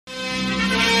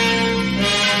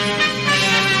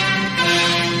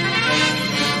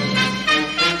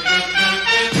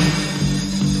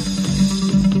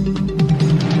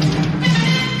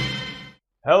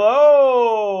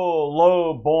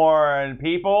Roman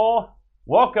people.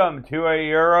 Welcome to a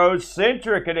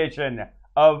Eurocentric edition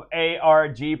of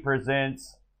ARG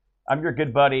Presents. I'm your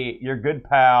good buddy, your good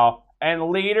pal, and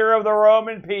leader of the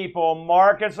Roman people,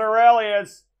 Marcus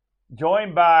Aurelius,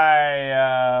 joined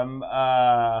by,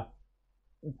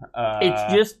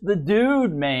 it's just the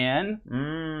dude, man.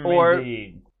 or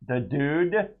indeed. The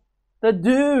dude? The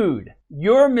dude.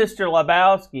 You're Mr.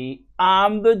 Lebowski.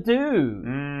 I'm the dude.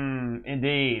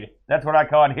 Indeed. That's what I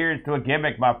call adherence to a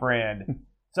gimmick, my friend.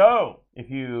 So, if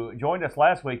you joined us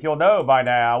last week, you'll know by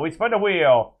now. We spun the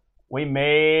wheel. We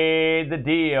made the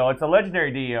deal. It's a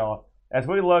legendary deal. As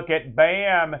we look at,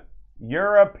 BAM,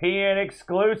 European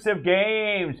exclusive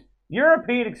games.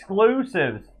 European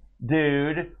exclusives,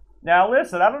 dude. Now,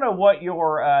 listen, I don't know what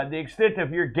your the extent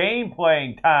of your game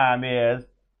playing time is,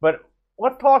 but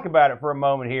let's talk about it for a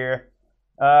moment here.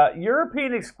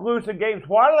 European exclusive games,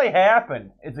 why do they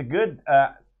happen? It's a good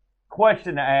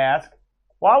question to ask.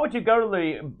 Why would you go to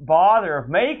the bother of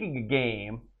making a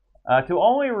game to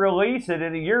only release it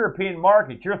in the European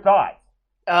market? Your thoughts?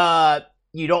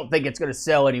 You don't think it's going to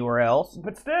sell anywhere else?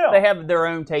 But still. They have their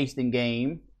own taste in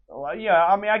game. Well, yeah,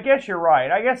 I mean, I guess you're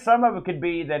right. I guess some of it could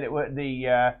be that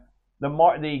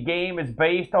the game is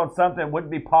based on something that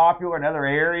wouldn't be popular in other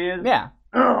areas. Yeah.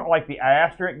 Like the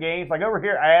Asterix games. Like over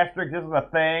here, Asterix, this is a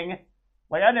thing.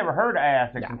 Like I never heard of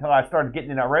Asterix until I started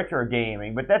getting into retro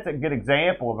gaming. But that's a good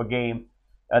example of a game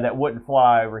that wouldn't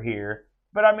fly over here.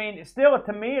 But I mean, still,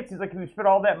 to me, it seems like if you spend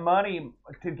all that money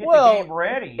to get the game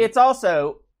ready. It's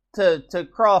also to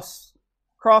cross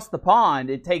the pond.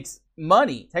 It takes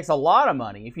money. It takes a lot of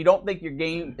money. If you don't think your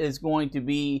game is going to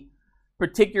be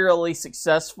particularly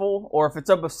successful, or if it's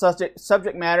of a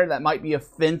subject matter that might be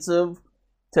offensive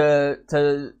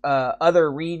to other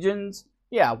regions,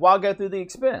 why go through the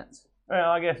expense?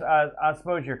 Well, I guess I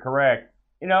suppose you're correct.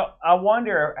 You know, I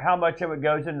wonder how much of it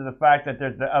goes into the fact that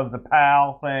there's the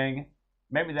PAL thing.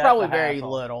 Maybe that's probably very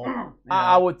little.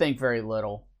 I would think very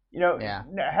little. You know,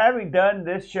 having done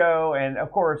this show and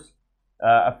of course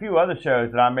a few other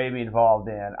shows that I may be involved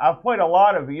in, I've played a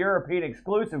lot of European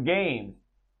exclusive games,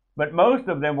 but most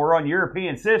of them were on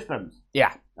European systems.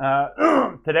 Yeah.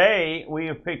 Today, we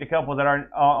have picked a couple that are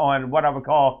on what I would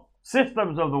call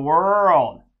systems of the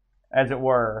world, as it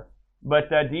were. But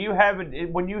do you have,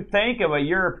 when you think of a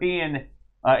European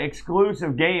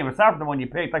exclusive game, aside from the one you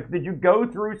picked, like, did you go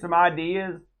through some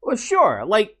ideas? Well, sure.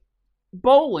 Like,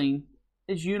 bowling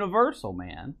is universal,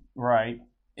 man. Right.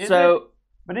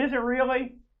 But is it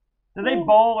really? Do they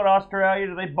bowl in Australia?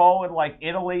 Do they bowl in, like,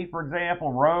 Italy, for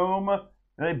example, Rome?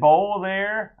 Do they bowl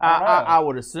there? I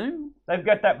would assume. They've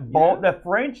got that the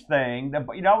French thing.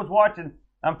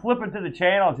 I'm flipping through the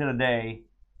channels the other day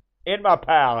in my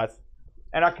palace,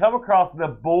 and I come across the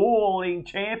bowling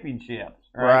championships.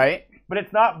 Right. But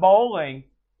it's not bowling.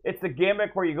 It's the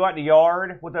gimmick where you go out in the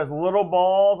yard with those little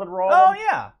balls and roll. Oh,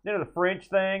 yeah. You know, the French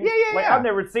thing? Yeah. I've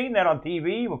never seen that on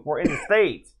TV before in the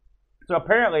States. So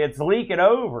apparently it's leaking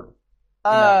over.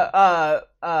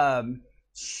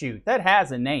 Shoot, that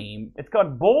has a name. It's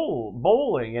called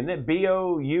bowling, and then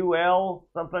BOUL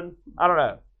something. I don't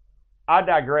know. I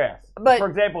digress. But for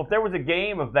example, if there was a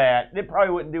game of that, it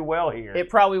probably wouldn't do well here. It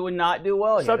probably would not do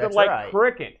well here. Something like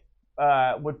cricket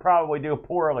would probably do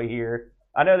poorly here.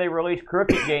 I know they release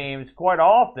cricket games quite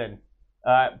often.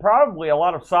 Probably a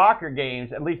lot of soccer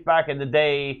games, at least back in the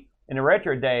day, in the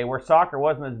retro day, where soccer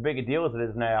wasn't as big a deal as it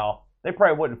is now. They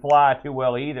probably wouldn't fly too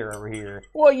well either over here.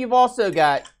 Well, you've also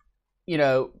got,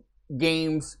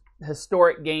 games,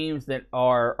 historic games that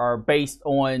are based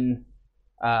on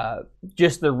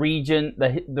just the region,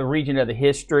 the region of the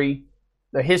history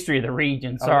of the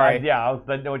region. Sorry. I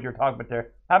know what you're talking about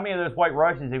there. How many of those White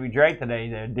Russians have you drank today,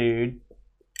 there, dude?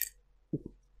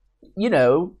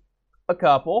 A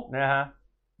couple.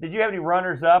 Did you have any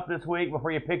runners-up this week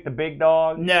before you picked the big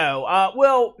dog? No.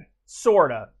 Well,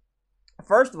 sorta.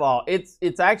 First of all,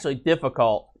 it's actually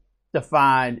difficult to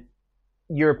find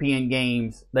European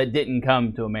games that didn't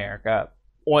come to America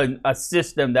on a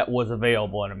system that was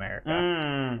available in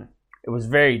America. It was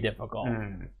very difficult.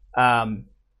 But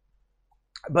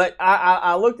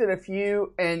I looked at a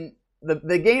few, and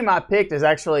the game I picked is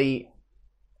actually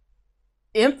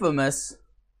infamous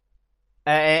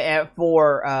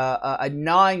for a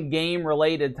non-game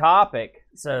related topic.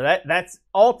 So that's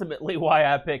ultimately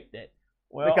why I picked it.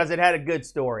 Well, because it had a good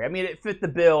story. I mean, it fit the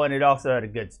bill, and it also had a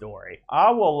good story.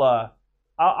 I'm going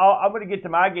to get to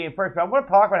my game first, but I want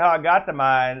to talk about how I got to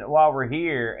mine while we're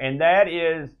here, and that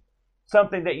is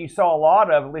something that you saw a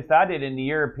lot of, at least I did, in the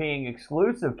European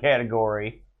exclusive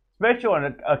category, especially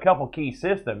on a couple key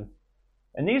systems.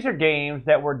 And these are games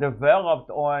that were developed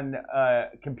on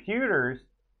computers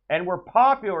and were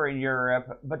popular in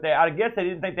Europe, but I guess they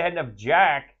didn't think they had enough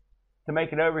jack to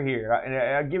make it over here. And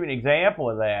I'll give you an example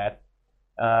of that.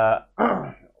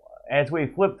 As we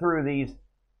flip through these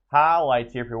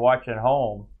highlights here, if you're watching at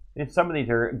home, some of these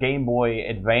are Game Boy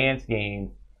Advance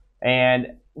games,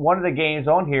 and one of the games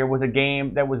on here was a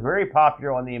game that was very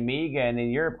popular on the Amiga and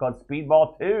in Europe called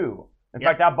Speedball 2. In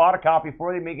fact, I bought a copy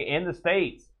for the Amiga in the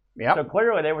States. So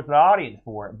clearly there was an audience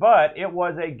for it. But it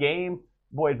was a Game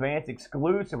Boy Advance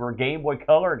exclusive or Game Boy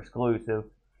Color exclusive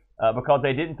because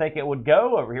they didn't think it would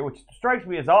go over here, which strikes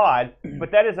me as odd.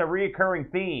 But that is a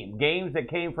reoccurring theme. Games that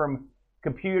came from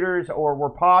computers or were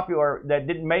popular that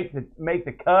didn't make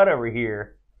the cut over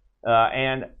here.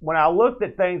 And when I looked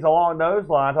at things along those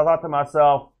lines, I thought to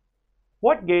myself,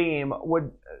 what game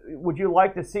would you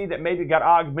like to see that maybe got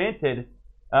augmented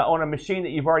on a machine that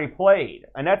you've already played?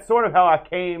 And that's sort of how I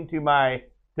came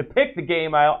to pick the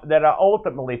game that I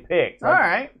ultimately picked. So all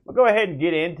right. We'll go ahead and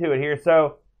get into it here.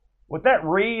 So with that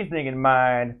reasoning in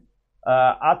mind,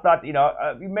 I thought,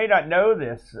 you may not know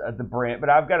this, Brent,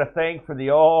 but I've got a thing for the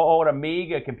old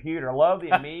Amiga computer. I love the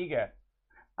Amiga.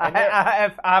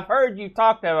 I've heard you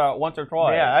talked about it once or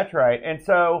twice. Yeah, that's right. And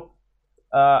so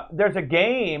there's a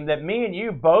game that me and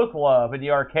you both love in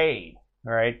the arcade,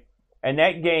 all right? And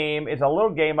that game is a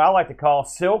little game I like to call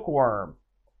Silkworm.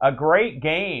 A great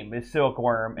game is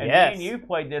Silkworm. And me and you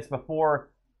played this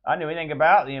before I knew anything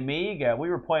about the Amiga. We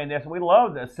were playing this, and we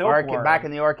loved the Silkworm. Back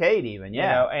in the arcade even,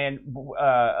 yeah. And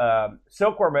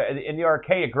Silkworm in the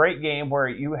arcade, a great game where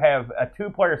you have a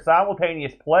two-player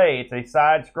simultaneous play. It's a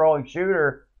side-scrolling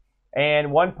shooter,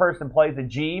 and one person plays a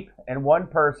Jeep, and one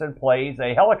person plays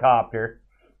a helicopter.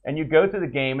 And you go through the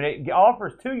game, and it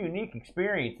offers two unique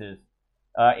experiences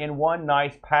in one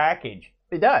nice package.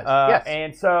 It does, yes.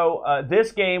 And so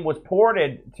this game was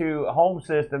ported to home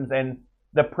systems, and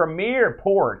the premier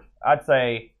port, I'd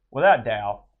say, without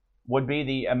doubt, would be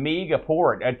the Amiga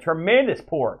port. A tremendous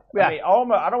port. Yeah. I mean,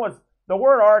 almost, I don't want the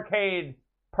word arcade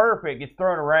perfect gets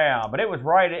thrown around, but it was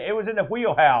right. It was in the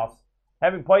wheelhouse,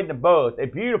 having played them both. A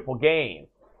beautiful game.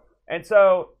 And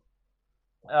so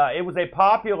it was a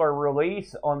popular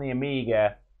release on the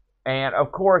Amiga. And,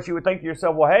 of course, you would think to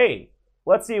yourself, well, hey,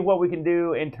 let's see what we can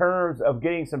do in terms of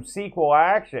getting some sequel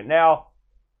action. Now,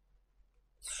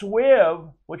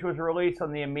 Swiv, which was released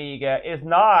on the Amiga, is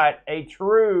not a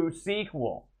true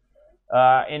sequel.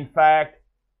 In fact,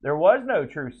 there was no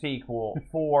true sequel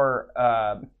for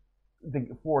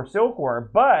Silkworm,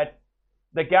 but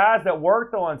the guys that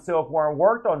worked on Silkworm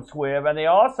worked on Swiv, and they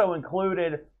also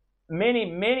included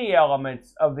many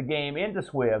elements of the game into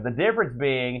Swiv. The difference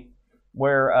being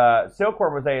where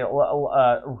Silkworm was a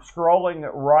scrolling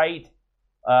right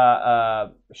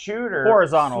shooter.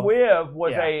 Horizontal. Swiv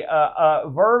was a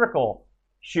vertical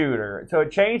shooter. So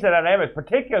it changed the dynamic,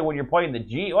 particularly when you're playing the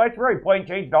G. Well, it's really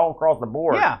changed all across the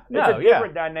board. Yeah, it's a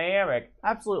different dynamic.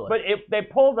 Absolutely. But they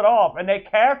pulled it off, and they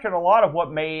captured a lot of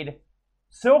what made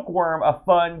Silkworm a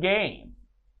fun game.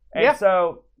 And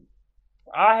so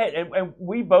and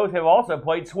we both have also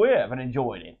played Swiv and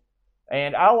enjoyed it.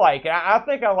 And I like it. I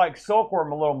think I like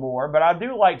Silkworm a little more, but I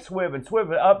do like Swiv, and Swiv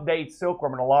updates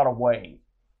Silkworm in a lot of ways,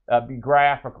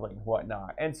 graphically and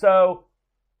whatnot. And so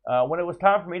when it was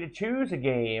time for me to choose a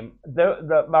game,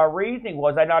 my reasoning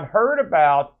was I'd not heard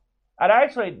about.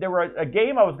 There were a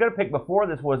game I was going to pick before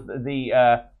this was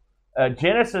the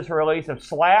Genesis release of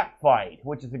Slap Fight,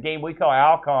 which is a game we call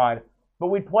Alcon. But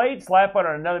we played Slap Fight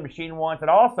on another machine once, and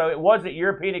also it wasn't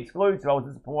European exclusive. I was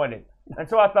disappointed. And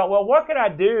so I thought, well, what can I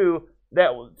do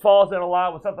that falls in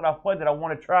line with something I've played that I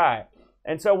want to try?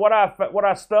 And so what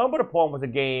I stumbled upon was a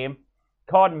game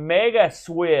called Mega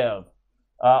Swiv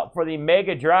for the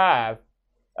Mega Drive,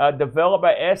 developed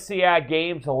by SCI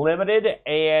Games Limited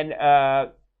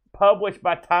and published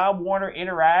by Time Warner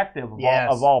Interactive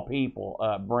of all people,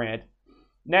 Brent.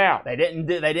 Now they didn't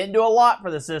do a lot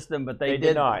for the system, but they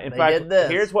did not. In fact,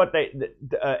 here's what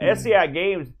SCI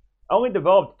Games only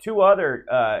developed two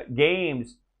other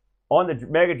games on the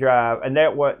Mega Drive, and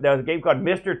there was a game called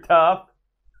Mr. Tough,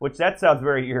 which that sounds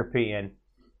very European,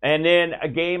 and then a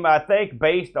game I think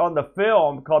based on the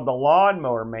film called The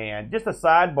Lawnmower Man. Just a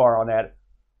sidebar on that,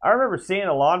 I remember seeing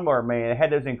The Lawnmower Man. It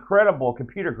had those incredible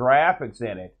computer graphics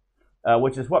in it,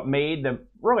 which is what made the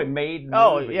movie.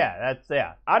 Oh yeah,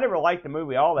 I never liked the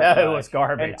movie all that much. It was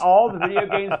garbage. And all the video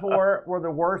games were the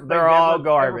worst. They're all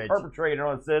garbage. Ever perpetrated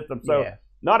on the system. So. Yeah.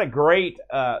 Not a great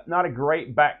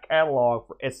back catalog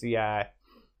for SCI.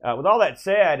 With all that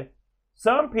said,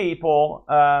 some people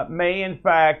may in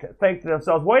fact think to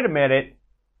themselves, "Wait a minute,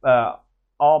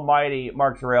 Almighty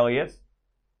Marcus Aurelius,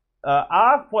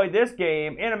 I've played this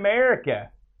game in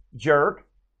America, jerk."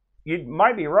 You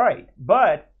might be right,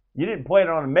 but you didn't play it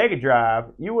on a Mega Drive,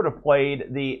 you would have played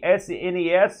the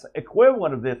SNES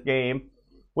equivalent of this game,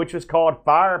 which was called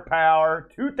Firepower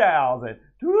 2000.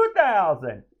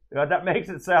 2000! That makes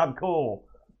it sound cool.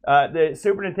 The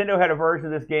Super Nintendo had a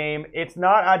version of this game. It's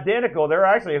not identical. There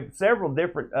are actually several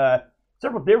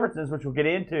differences, which we'll get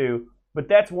into. But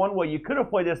that's one way you could have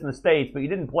played this in the States, but you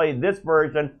didn't play this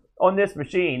version on this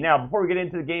machine. Now, before we get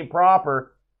into the game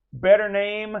proper, better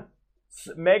name,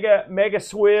 Mega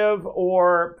Swiv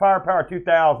or Firepower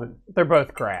 2000? They're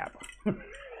both crap.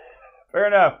 Fair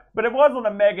enough. But it was on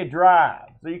a Mega Drive,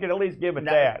 so you can at least give it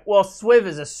that. Well, Swiv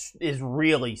is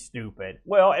really stupid.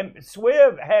 Well, and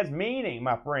Swiv has meaning,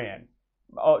 my friend.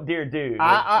 Oh, dear dude.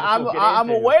 I'm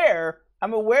aware.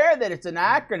 I'm aware that it's an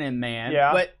acronym, man.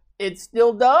 Yeah. But it's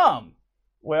still dumb.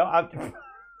 Well, I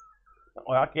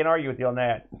can't argue with you on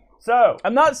that. So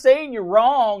I'm not saying you're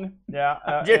wrong.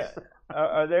 yeah, Just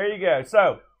there you go.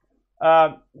 So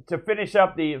to finish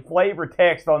up the flavor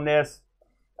text on this,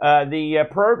 the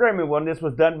programming on this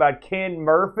was done by Ken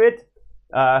Murfitt,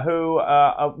 who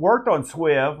worked on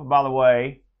Swiv, by the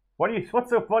way.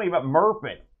 What's so funny about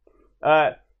Murfitt?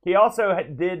 He also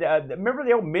did. Remember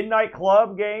the old Midnight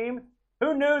Club game?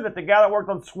 Who knew that the guy that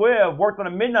worked on Swiv worked on a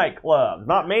Midnight Club?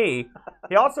 Not me.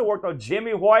 He also worked on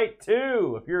Jimmy White,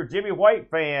 too. If you're a Jimmy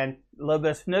White fan. A little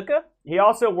bit of snooker. He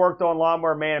also worked on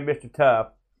Lawnmower Man and Mr. Tough.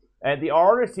 And the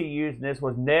artist he used in this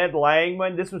was Ned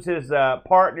Langman. This was his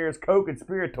partner's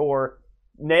co-conspirator.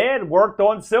 Ned worked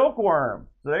on Silkworm.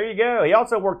 So there you go. He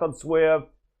also worked on Swiv.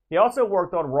 He also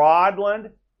worked on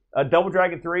Rodland, Double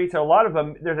Dragon 3. So a lot of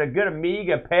them, there's a good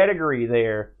Amiga pedigree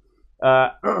there.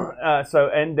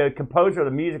 And the composer of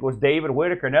the music was David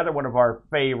Whitaker, another one of our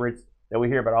favorites that we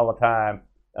hear about all the time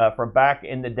from back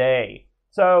in the day.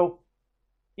 So,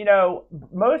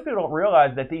 most people don't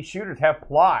realize that these shooters have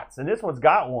plots, and this one's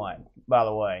got one, by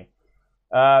the way.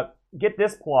 Get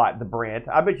this plot, the Brent.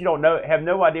 I bet you have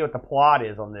no idea what the plot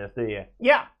is on this, do you?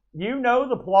 Yeah. You know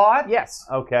the plot? Yes.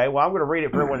 Okay, well, I'm going to read it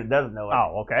for everyone that doesn't know it.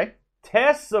 Oh, okay.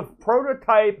 Tests of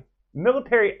prototype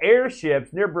military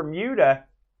airships near Bermuda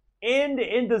end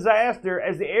in disaster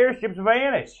as the airships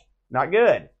vanish. Not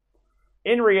good.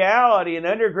 In reality, an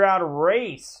underground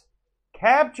race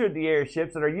captured the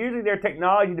airships and are using their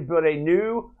technology to build a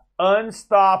new,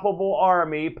 unstoppable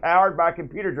army powered by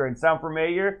computer drones. Sound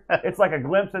familiar? It's like a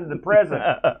glimpse into the present.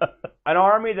 An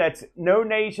army that's no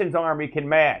nation's army can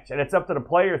match, and it's up to the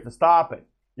players to stop it.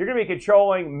 You're going to be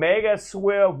controlling Mega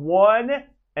Swiv 1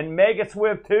 and Mega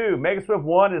Swiv 2. Mega Swiv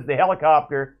 1 is the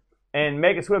helicopter, and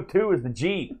Mega Swiv 2 is the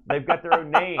Jeep. They've got their own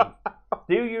names.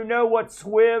 Do you know what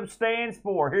SWIV stands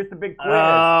for? Here's the big quiz.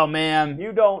 Oh, man.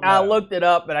 You don't know. I looked it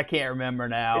up, but I can't remember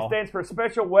now. It stands for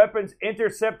Special Weapons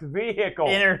Intercept Vehicle.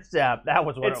 Intercept. That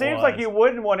was what it was. It seems like you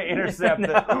wouldn't want to intercept No.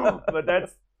 it, but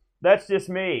that's just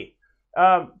me.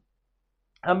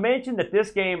 I mentioned that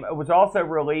this game was also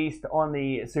released on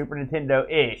the Super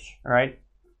Nintendo-ish, right?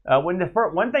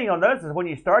 One thing you'll notice is when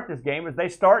you start this game is they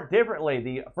start differently.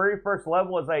 The very first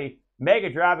level is a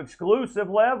Mega Drive exclusive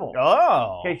level.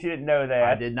 Oh. In case you didn't know that.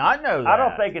 I did not know that. I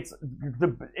don't think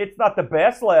it's not the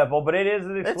best level, but it is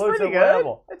an exclusive it's pretty good.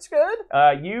 level. It's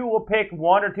good. You will pick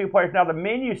one or two players. Now, the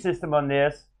menu system on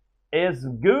this is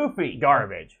goofy.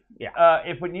 Garbage.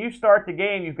 Yeah. When you start the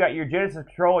game, you've got your Genesis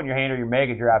control in your hand, or your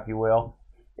Mega Drive, if you will.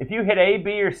 If you hit A,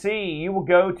 B, or C, you will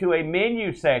go to a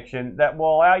menu section that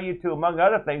will allow you to, among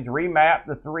other things, remap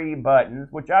the 3 buttons,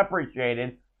 which I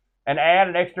appreciated, and add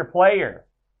an extra player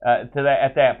to that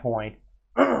at that point.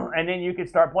 And then you can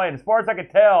start playing. As far as I can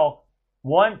tell,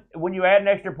 when you add an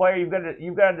extra player, you've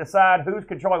got to decide who's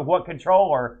controlling what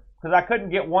controller, because I couldn't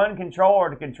get one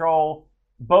controller to control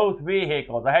both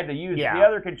vehicles. I had to use the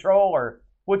other controller,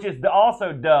 which is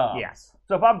also dumb. Yes.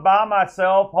 So if I'm by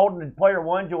myself holding the player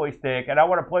 1 joystick and I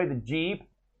want to play the Jeep,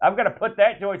 I've got to put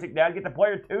that joystick down, get the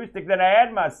player 2 stick, then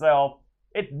add myself.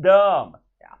 It's dumb.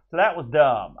 Yeah. So that was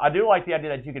dumb. I do like the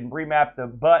idea that you can remap the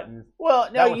buttons. Well,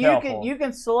 no, you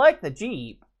can select the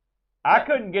Jeep. I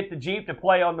couldn't get the Jeep to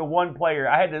play on the one player.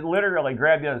 I had to literally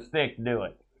grab the other stick to do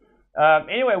it.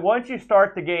 Anyway, once you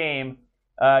start the game,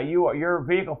 your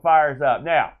vehicle fires up.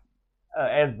 Now,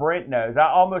 as Brent knows, I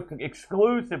almost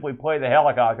exclusively play the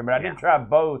helicopter, but I did try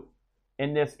both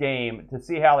in this game to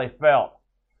see how they felt.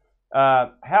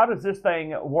 How does this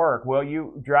thing work? Well,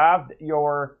 you drive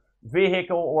your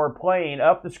vehicle or plane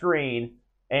up the screen,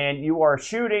 and you are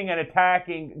shooting and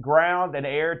attacking ground and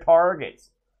air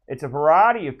targets. It's a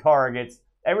variety of targets,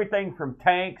 everything from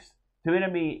tanks to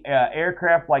enemy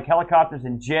aircraft like helicopters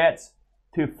and jets,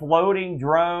 to floating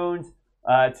drones,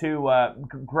 to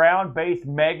ground-based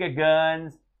mega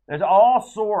guns. There's all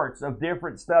sorts of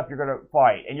different stuff you're going to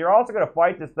fight. And you're also going to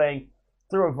fight this thing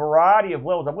through a variety of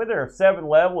levels. I believe there are 7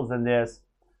 levels in this.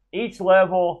 Each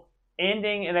level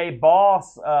ending in a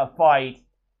boss fight.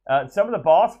 Some of the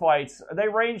boss fights, they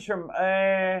range from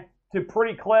to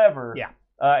pretty clever. Yeah.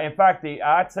 In fact,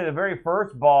 I'd say the very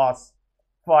first boss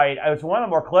fight, it was one of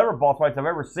the more clever boss fights I've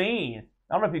ever seen.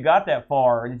 I don't know if you got that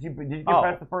far. Did you get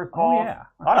past the first boss? Oh, yeah.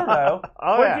 I don't know.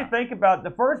 Oh, What yeah. did you think about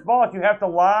the first boss? You have to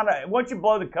line up, once you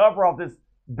blow the cover off this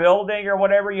building or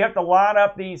whatever, you have to line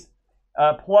up these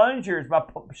plungers by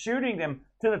shooting them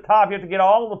to the top. You have to get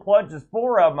all of the plunges,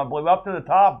 4 of them, I believe, up to the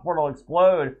top before it'll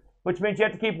explode, which means you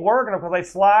have to keep working them because they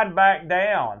slide back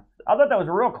down. I thought that was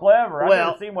real clever. I've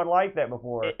never seen one like that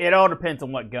before. It all depends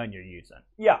on what gun you're using.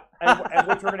 Yeah, and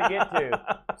which we're going to get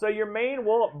to. So your main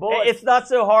bullet. It's not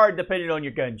so hard depending on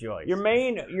your gun choice. Your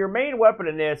main weapon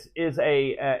in this is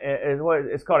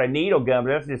it's called a needle gun, but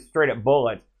that's just straight up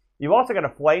bullets. You've also got a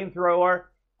flamethrower,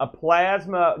 a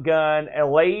plasma gun, a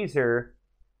laser,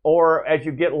 or as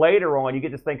you get later on, you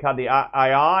get this thing called the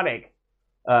ionic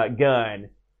gun.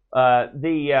 And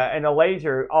the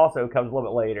laser also comes a little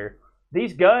bit later.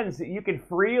 These guns, you can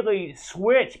freely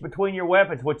switch between your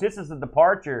weapons, which this is a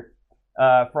departure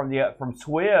from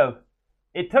SWIV.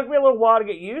 It took me a little while to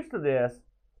get used to this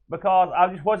because I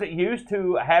just wasn't used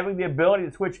to having the ability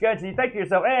to switch guns. And you think to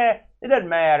yourself, it doesn't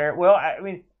matter. Well, I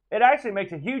mean, it actually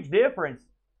makes a huge difference.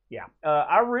 Yeah.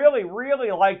 I really,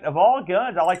 really liked, of all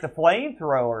guns, I like the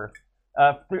flamethrower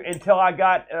until I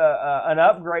got an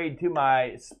upgrade to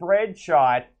my spread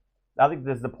shot. I think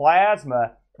there's the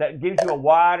plasma that gives you a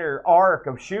wider arc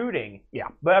of shooting. Yeah.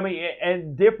 But I mean,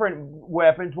 and different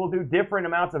weapons will do different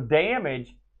amounts of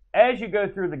damage as you go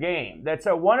through the game.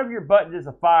 So one of your buttons is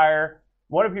a fire,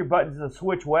 one of your buttons is a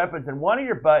switch weapons, and one of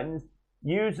your buttons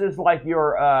uses like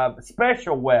your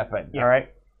special weapon. Yeah. All right.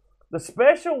 The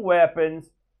special weapons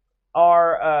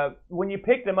are when you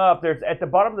pick them up. There's at the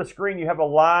bottom of the screen you have a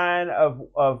line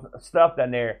of stuff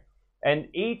down there. And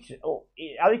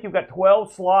I think you've got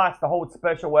 12 slots to hold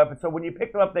special weapons. So when you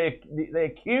pick them up, they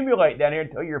accumulate down here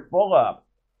until you're full up.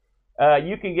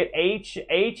 You can get H.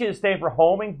 H's stand for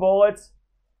homing bullets.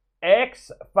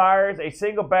 X fires a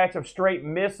single batch of straight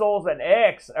missiles, and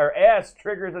S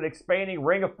triggers an expanding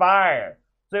ring of fire.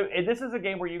 So this is a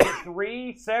game where you get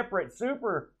 3 separate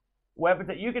super weapons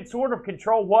that you can sort of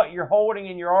control what you're holding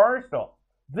in your arsenal.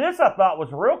 This I thought was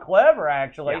real clever,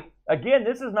 actually. Yeah. Again,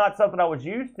 this is not something I was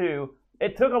used to.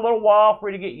 It took a little while for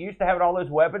me to get used to having all those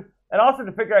weapons, and also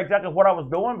to figure out exactly what I was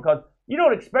doing, because you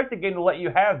don't expect the game to let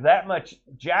you have that much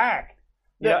jack.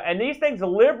 You know, and these things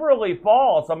liberally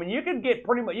fall. So I mean, you can get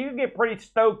pretty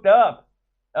stoked up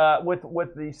with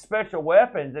these special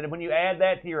weapons, and when you add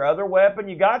that to your other weapon,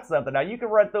 you got something. Now you can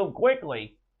run through them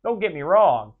quickly. Don't get me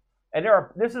wrong. And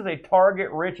this is a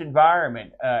target-rich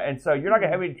environment, and so you're not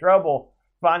gonna have any trouble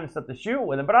finding stuff to shoot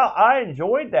with them. But I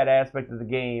enjoyed that aspect of the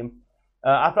game.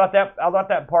 I thought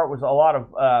that part was a lot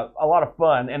of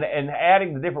fun, and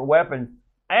adding the different weapons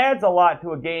adds a lot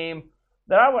to a game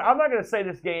that I'm not going to say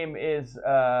this game is.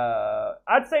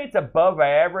 I'd say it's above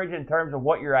average in terms of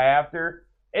what you're after.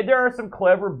 And there are some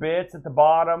clever bits at the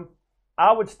bottom.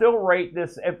 I would still rate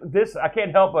this. I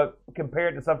can't help but compare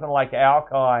it to something like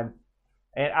Alcon,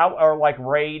 or like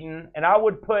Raiden, and I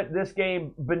would put this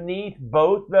game beneath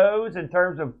both those in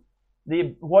terms of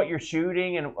what you're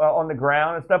shooting and on the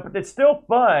ground and stuff. But it's still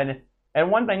fun.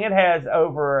 And one thing it has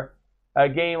over a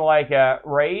game like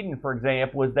Raiden, for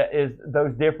example, is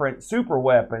those different super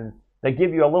weapons that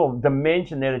give you a little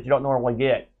dimension there that you don't normally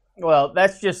get. Well,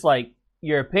 that's just like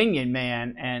your opinion,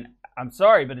 man, and I'm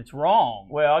sorry, but it's wrong.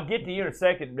 Well, I'll get to you in a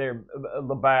second there,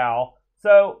 LaBow.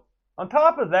 So on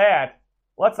top of that,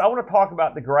 I want to talk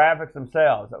about the graphics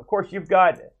themselves. Of course, you've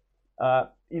got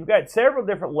several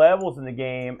different levels in the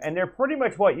game, and they're pretty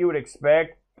much what you would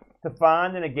expect to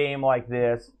find in a game like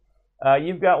this.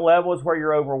 You've got levels where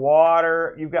you're over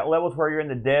water. You've got levels where you're in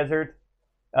the desert.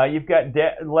 You've got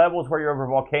levels where you're over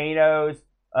volcanoes,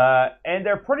 and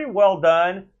they're pretty well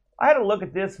done. I had to look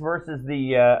at this versus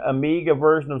the Amiga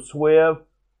version of SWIV.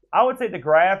 I would say the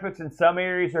graphics in some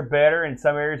areas are better, and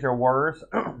some areas are worse.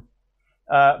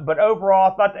 But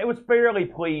overall, I thought it was fairly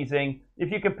pleasing.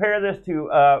 If you compare this to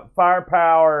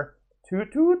Firepower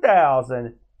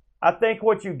 2000, I think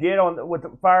what you get with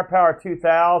Firepower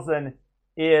 2000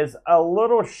 is a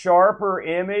little sharper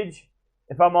image,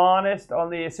 if I'm honest,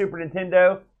 on the Super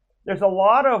Nintendo. There's a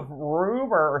lot of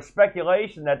rumor or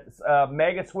speculation that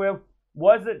Mega SWIV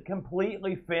wasn't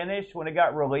completely finished when it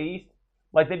got released.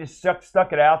 Like they just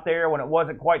stuck it out there when it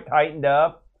wasn't quite tightened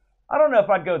up. I don't know if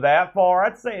I'd go that far.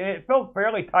 I'd say it felt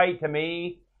fairly tight to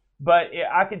me, but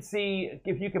I could see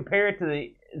if you compare it to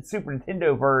the Super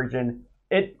Nintendo version,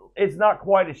 it's not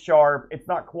quite as sharp. It's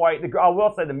not quite. I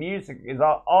will say the music is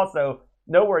also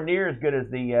nowhere near as good as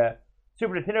the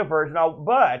Super Nintendo version.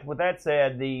 But with that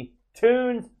said, the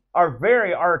tunes are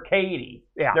very arcadey.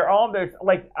 Yeah. They're almost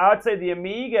like I would say the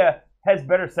Amiga has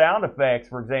better sound effects,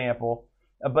 for example.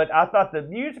 But I thought the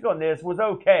music on this was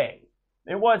okay.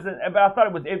 It wasn't, but I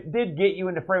thought it did get you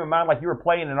into frame of mind like you were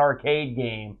playing an arcade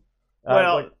game.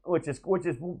 Which is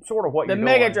sort of what the you're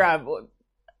Mega doing. Drive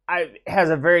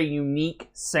has a very unique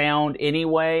sound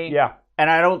anyway. Yeah. And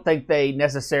I don't think they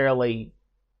necessarily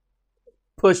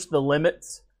push the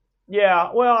limits.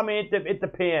 Yeah, well, I mean, it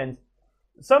depends.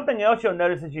 Something else you'll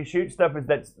notice as you shoot stuff is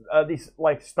that these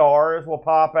like stars will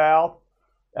pop out.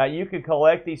 You can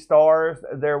collect these stars.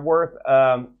 They're worth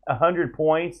 100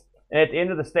 points, and at the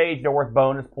end of the stage, they're worth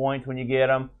bonus points when you get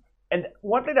them. And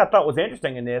one thing I thought was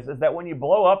interesting in this is that when you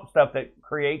blow up stuff that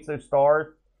creates those stars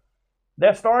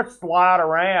slide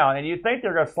around, and you think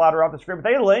they're going to slide around the screen, but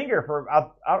they linger for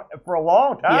a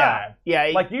long time.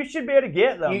 Yeah. Like you should be able to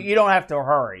get them. You don't have to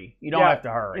hurry. You don't have to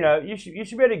hurry. You know, you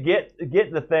should be able to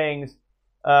get the things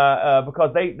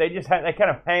because they kind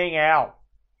of hang out.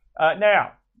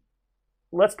 Now,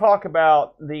 let's talk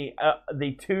about the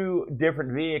two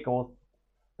different vehicles.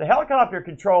 The helicopter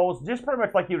controls just pretty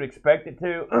much like you would expect it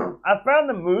to. I found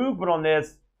the movement on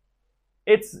this.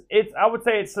 I would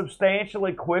say it's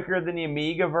substantially quicker than the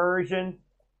Amiga version,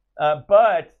 but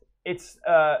I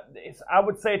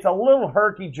would say it's a little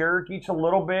herky-jerky, just a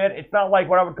little bit. It's not like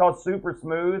what I would call super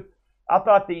smooth. I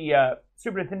thought the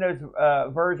Super Nintendo's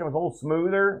version was a little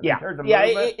smoother in terms of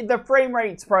movement. The frame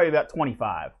rate's probably about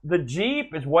 25. The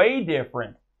Jeep is way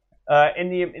different.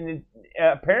 Apparently,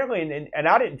 and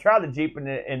I didn't try the Jeep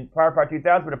in Firefighter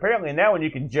 2000, but apparently in that one you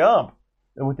can jump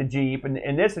with the Jeep, and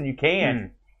in this one you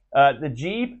can't. The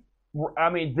Jeep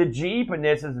in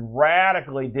this is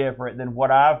radically different than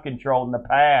what I've controlled in the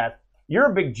past. You're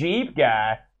a big Jeep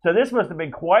guy, so this must have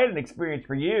been quite an experience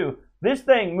for you. This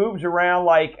thing moves around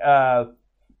like it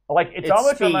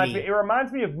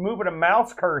reminds me of moving a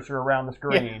mouse cursor around the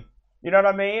screen. Yeah. You know what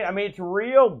I mean? I mean, it's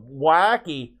real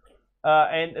wacky,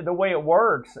 and the way it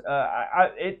works.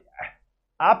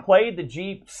 I played the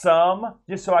Jeep some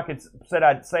just so I could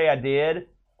say I did,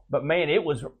 but man, it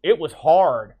was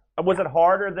hard. Was it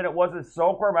harder than it was in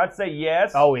Silkworm? I'd say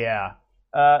yes. Oh yeah.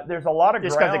 There's a lot of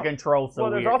just because the controls so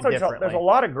there's differently. a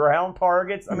lot of ground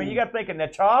targets. I mean, you got to think in the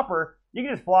chopper, you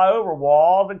can just fly over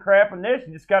walls and crap. And this,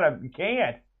 you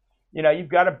can't. You know, you've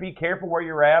got to be careful where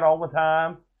you're at all the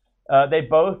time. They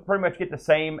both pretty much get the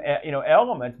same,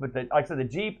 elements. But like I said,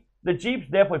 the Jeep's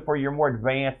definitely for your more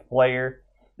advanced player.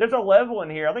 There's a level in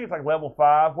here, I think it's like level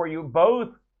 5, where you both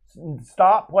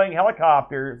stop playing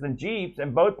helicopters and Jeeps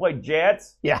and both play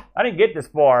jets. Yeah. I didn't get this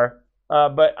far,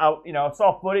 but I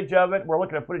saw footage of it. We're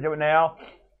looking at footage of it now,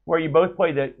 where you both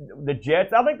play the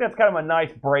jets. I think that's kind of a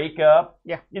nice breakup.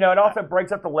 Yeah. It also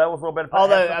breaks up the levels a little bit.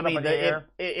 Although, I mean,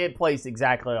 it plays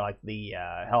exactly like the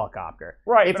helicopter.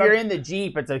 Right. If you're in the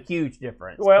Jeep, it's a huge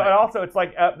difference. Well, and also it's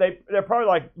like they're probably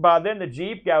like, by then the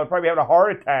Jeep guy would probably have a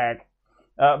heart attack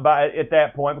at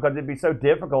that point, because it'd be so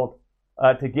difficult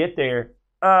to get there.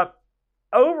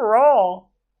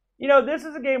 Overall, this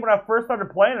is a game when I first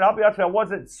started playing it, I'll be honest with you, I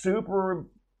wasn't super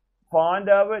fond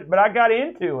of it, but I got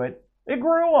into it. It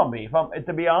grew on me,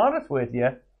 to be honest with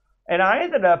you. And I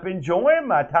ended up enjoying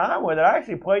my time with it. I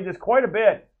actually played this quite a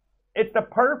bit. It's the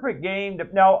perfect game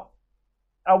now,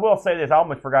 I will say this, I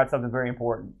almost forgot something very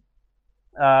important.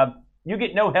 You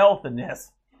get no health in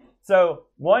this. So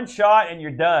one shot and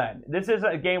you're done. This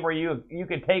isn't a game where you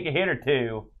can take a hit or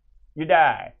two, you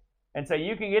die. And so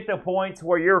you can get to points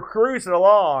where you're cruising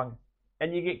along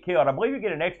and you get killed. I believe you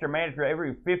get an extra mana for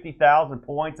every 50,000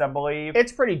 points, I believe.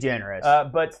 It's pretty generous.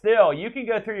 But still, you can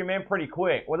go through your men pretty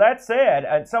quick. Well, that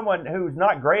said, someone who's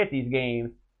not great at these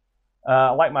games,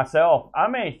 like myself, I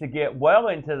managed to get well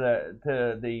into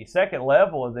the second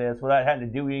level of this without having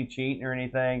to do any cheating or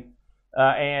anything.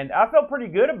 And I felt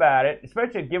pretty good about it,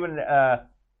 especially given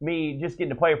me just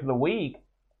getting to play it for the week.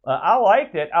 I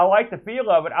liked it. I liked the feel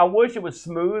of it. I wish it was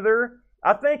smoother.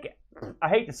 I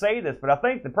hate to say this, but I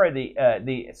think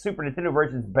the Super Nintendo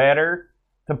version is better.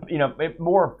 It feels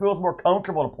more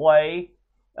comfortable to play.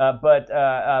 But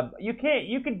you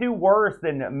can do worse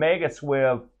than Mega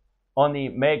Swiv on the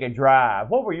Mega Drive.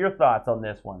 What were your thoughts on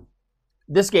this one?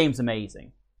 This game's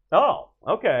amazing. Oh,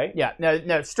 okay. Yeah,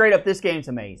 no, straight up, this game's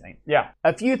amazing. Yeah.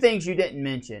 A few things you didn't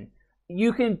mention.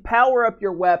 You can power up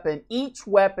your weapon. Each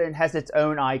weapon has its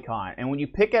own icon. And when you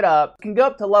pick it up, you can go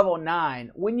up to level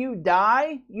 9. When you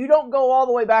die, you don't go all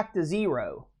the way back to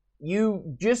 0.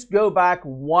 You just go back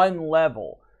one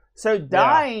level. So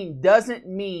dying doesn't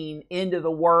mean end of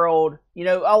the world. You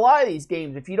know, a lot of these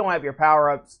games, if you don't have your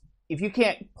power-ups, if you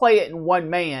can't play it in one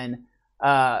man,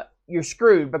 you're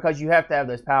screwed because you have to have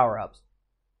those power-ups.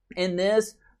 In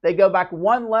this, they go back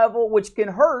one level, which can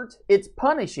hurt. It's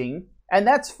punishing, and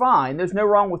that's fine. There's no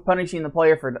wrong with punishing the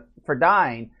player for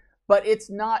dying, but it's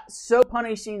not so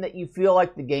punishing that you feel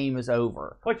like the game is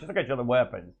over. Let's just look at your other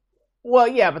weapons. Well,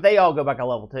 yeah, but they all go back a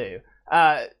level too.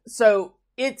 So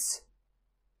it's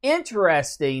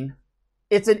interesting.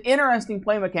 It's an interesting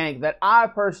play mechanic that I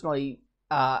personally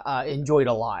enjoyed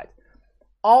a lot.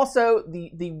 Also,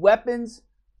 the weapons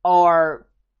are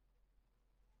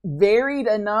varied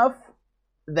enough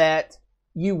that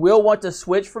you will want to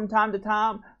switch from time to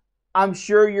time. I'm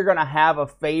sure you're going to have a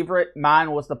favorite.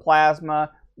 Mine was the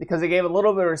plasma because it gave a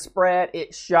little bit of a spread.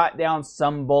 It shot down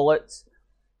some bullets,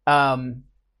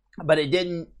 but it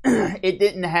didn't. It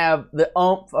didn't have the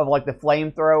oomph of like the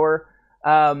flamethrower.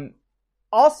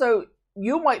 Also,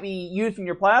 you might be using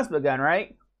your plasma gun,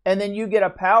 right? And then you get a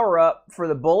power up for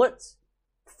the bullets,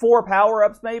 4 power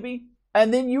ups maybe.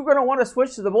 And then you're going to want to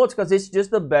switch to the bullets because it's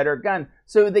just a better gun.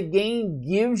 So the game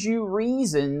gives you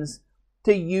reasons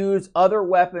to use other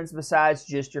weapons besides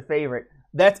just your favorite.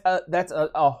 That's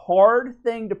a hard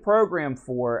thing to program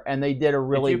for, and they did a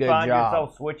really good job. Did you find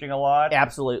yourself switching a lot?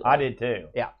 Absolutely. I did too.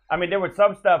 Yeah. I mean, there was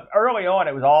some stuff, early on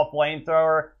it was all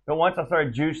flamethrower, but once I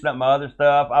started juicing up my other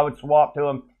stuff, I would swap to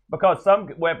them because some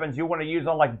weapons you want to use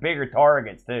on like bigger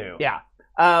targets too. Yeah.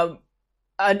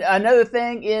 Another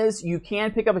thing is you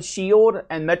can pick up a shield,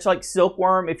 and much like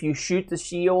Silkworm, if you shoot the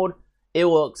shield, it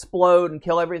will explode and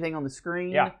kill everything on the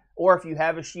screen. Yeah. Or if you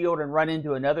have a shield and run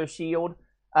into another shield,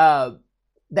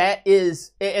 that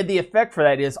is, and the effect for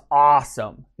that is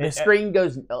awesome. The screen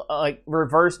goes like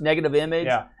reverse negative image,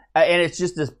 and it's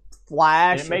just this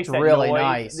flash. It makes it's really noise.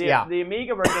 nice. The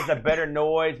Amiga version has a better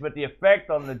noise, but the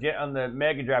effect on the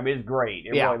Mega Drive is great.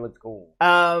 It really looks cool.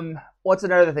 What's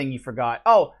another thing you forgot?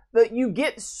 Oh, that you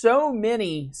get so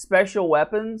many special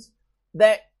weapons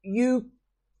that you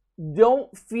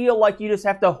don't feel like you just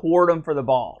have to hoard them for the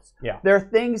boss. Yeah. There are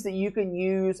things that you can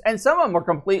use, and some of them are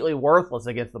completely worthless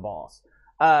against the boss.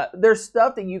 There's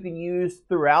stuff that you can use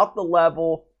throughout the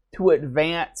level to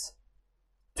advance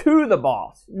to the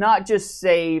boss, not just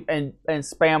save and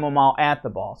spam them all at the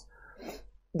boss.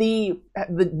 The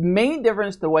main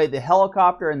difference, the way the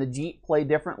helicopter and the Jeep play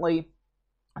differently,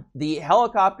 the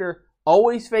helicopter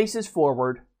always faces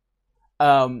forward,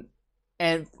 and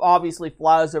obviously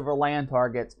flies over land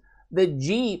targets. The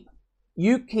Jeep,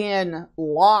 you can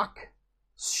lock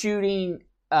shooting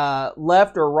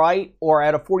left or right or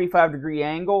at a 45-degree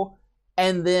angle,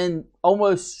 and then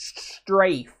almost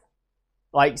strafe.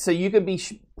 Like, so you could be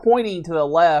pointing to the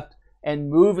left and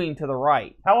moving to the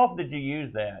right. How often did you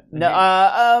use that?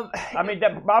 I mean,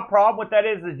 my problem with that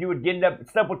is you would get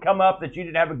stuff would come up that you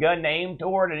didn't have a gun aimed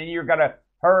toward, and then you're gonna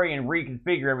hurry and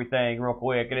reconfigure everything real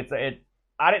quick. And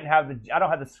I don't have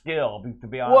the skill, to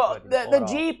be honest with you. Well, the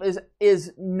Jeep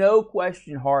is no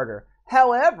question harder.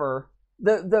 However,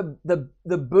 the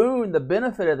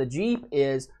benefit of the Jeep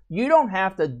is you don't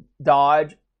have to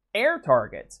dodge air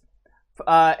targets.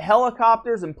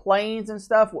 Helicopters and planes and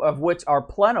stuff, of which are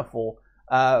plentiful,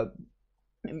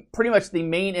 pretty much the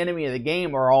main enemy of the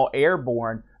game are all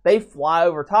airborne. They fly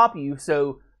over top of you,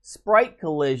 so sprite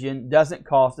collision doesn't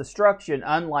cause destruction,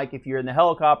 unlike if you're in the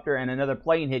helicopter and another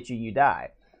plane hits you, you die.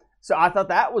 So I thought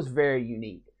that was very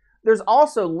unique. There's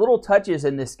also little touches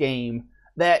in this game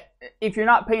that if you're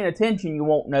not paying attention, you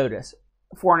won't notice.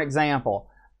 For an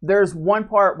example, there's one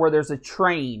part where there's a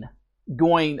train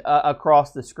going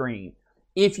across the screen.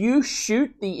 If you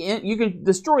shoot you can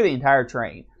destroy the entire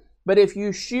train. But if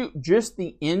you shoot just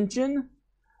the engine,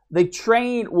 the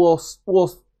train will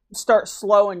start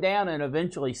slowing down and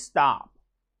eventually stop,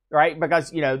 right?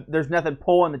 Because, there's nothing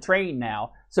pulling the train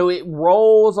now. So it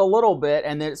rolls a little bit,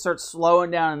 and then it starts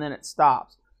slowing down, and then it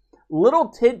stops. Little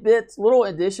tidbits, little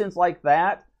additions like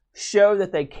that show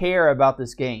that they care about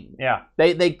this game. Yeah.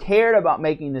 They cared about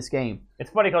making this game. It's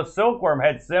funny because Silkworm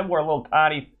had similar little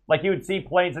tiny, like you would see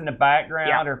planes in the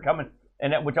background or coming,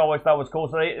 and which I always thought was cool.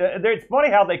 So it's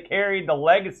funny how they carried the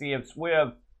legacy of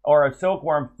Swiv or of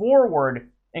Silkworm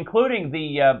forward, including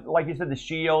the, like you said, the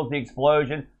shields, the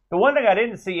explosion. The one thing I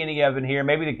didn't see any of in here,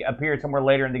 maybe they appear somewhere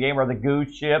later in the game, are the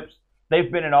goose ships. They've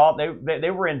been in all.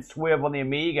 They were in Swiv on the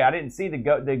Amiga. I didn't see the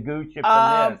goose ships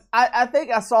in this. I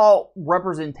think I saw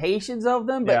representations of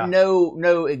them, but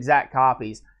no exact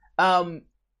copies.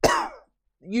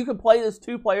 You can play this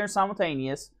 2 players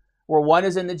simultaneous, where one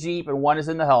is in the Jeep and one is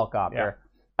in the helicopter.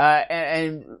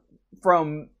 And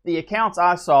from the accounts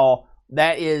I saw,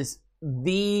 that is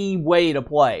the way to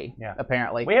play. Yeah.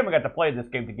 Apparently, We haven't got to play this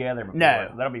game together before. No.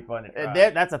 So that'll be fun to try.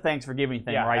 that's a thanks for giving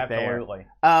thing right absolutely.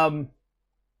 there.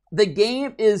 The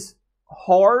game is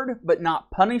hard but not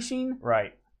punishing.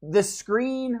 Right. The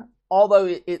screen, although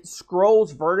it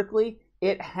scrolls vertically,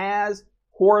 it has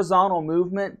horizontal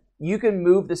movement. You can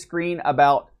move the screen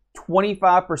about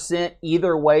 25%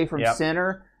 either way from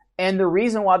center. And the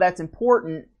reason why that's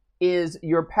important is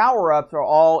your power-ups are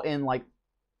all in like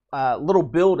little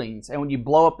buildings. And when you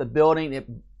blow up the building, it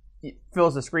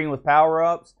fills the screen with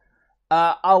power-ups.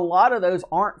 A lot of those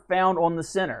aren't found on the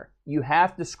center. You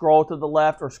have to scroll to the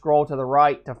left or scroll to the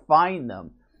right to find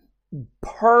them.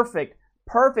 Perfect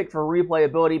for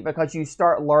replayability because you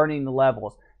start learning the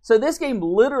levels. So this game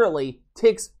literally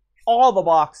ticks all the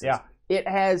boxes. Yeah. It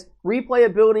has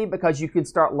replayability because you can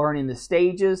start learning the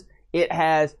stages. It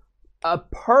has a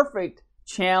perfect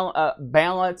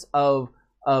balance of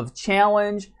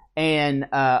challenge and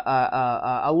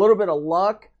a little bit of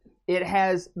luck. It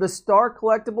has the star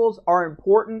collectibles are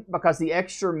important because the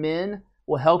extra men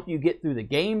will help you get through the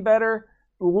game better.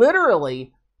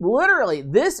 Literally,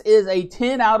 this is a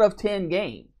 10 out of 10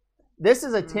 game. This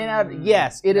is a 10 out of...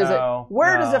 Yes, it is.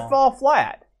 Where does it fall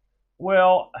flat?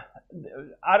 Well,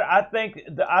 I think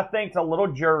it's a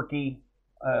little jerky.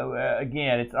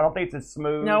 Again, I don't think it's as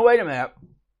smooth. No, wait a minute.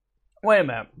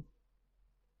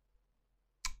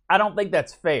 I don't think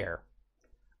that's fair.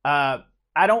 I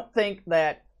don't think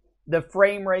that the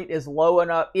frame rate is low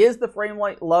enough. Is the frame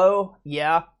rate low?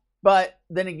 Yeah. But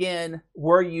then again,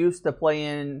 we're used to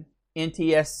playing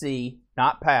NTSC,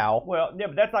 not PAL. Well, yeah,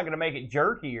 but that's not going to make it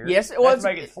jerkier. Yes, it was.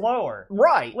 That's make it slower.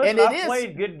 Right. Listen, and I've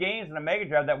played good games in a Mega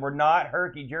Drive that were not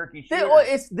herky-jerky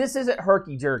shooters. This isn't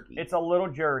herky-jerky. It's a little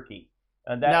jerky.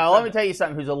 No, let me tell you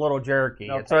something who's a little jerky.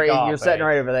 No, you're sitting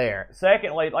right over there.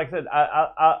 Secondly, like I said,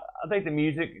 I think the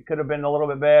music could have been a little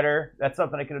bit better. That's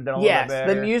something they could have done a little bit better.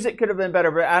 Yes, the music could have been better,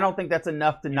 but I don't think that's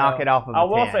enough to knock it off of I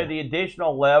will 10. say the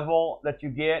additional level that you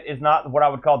get is not what I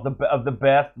would call the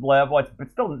best level.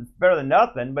 It's still better than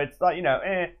nothing, but it's not,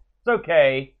 it's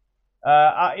okay. Like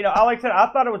I said, I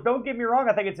thought it was. Don't get me wrong.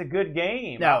 I think it's a good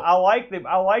game. No. I like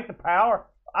the power.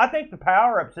 I think the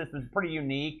power-up system is pretty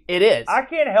unique. It is. I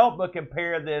can't help but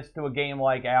compare this to a game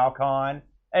like Alcon,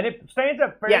 and it stands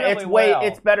up fairly well.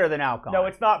 It's better than Alcon. No,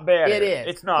 it's not better. It is.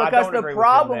 It's not. Because I don't agree the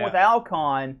problem with with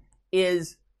Alcon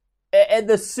is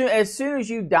as soon as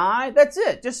you die, that's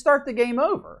it. Just start the game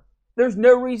over. There's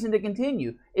no reason to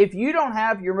continue. If you don't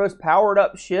have your most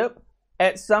powered-up ship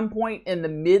at some point in the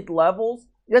mid-levels,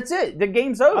 that's it. The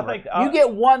game's over. You get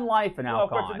one life in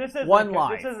Alcon. Well, this isn't one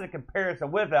life. This isn't a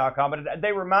comparison with Alcon, but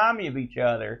they remind me of each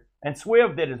other, and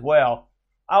Swiv did as well.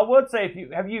 I would say,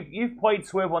 if you've played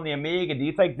Swiv on the Amiga, do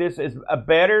you think this is a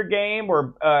better game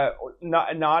or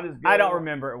not as good? I don't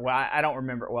remember it well. I don't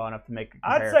remember it well enough to make a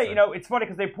comparison. I'd say it's funny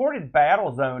because they ported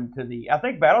Battlezone to the. I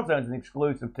think Battlezone's an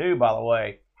exclusive too, by the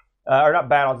way, or not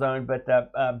Battlezone, but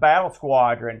Battle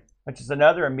Squadron, which is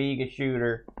another Amiga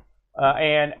shooter.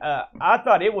 And I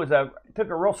thought it took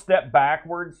a real step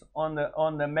backwards on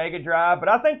the Mega Drive, but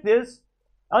I think this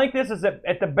is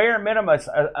at the bare minimum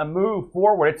a move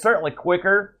forward. It's certainly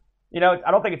quicker. I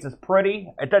don't think it's as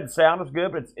pretty. It doesn't sound as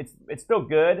good, but it's still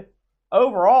good.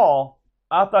 Overall,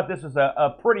 I thought this was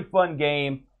a pretty fun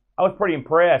game. I was pretty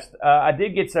impressed. I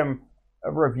did get some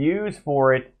reviews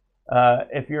for it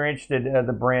if you're interested,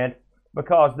 the Brent,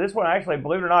 because this one actually,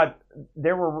 believe it or not,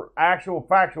 there were actual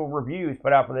factual reviews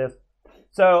put out for this.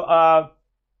 So,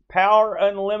 Power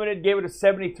Unlimited gave it a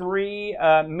 73,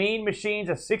 Mean Machines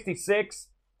a 66,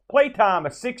 Playtime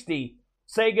a 60,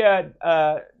 Sega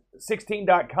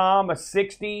 16.com a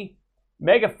 60,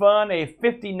 Mega Fun a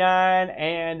 59,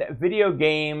 and Video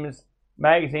Games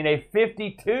Magazine a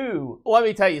 52. Let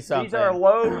me tell you something. These are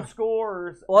low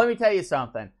scores. Let me tell you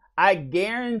something. I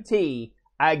guarantee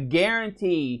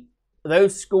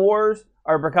those scores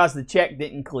are because the check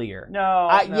didn't clear. No.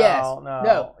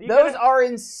 Those are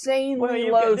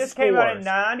insanely low this scores. Came out in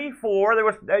 '94. There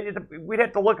was we'd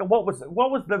have to look at what was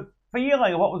the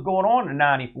feeling of what was going on in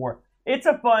 '94. It's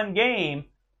a fun game,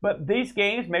 but these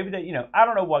games maybe that I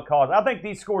don't know what caused. I think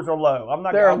these scores are low. I'm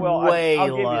not. They're way low. I'll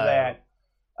give you that.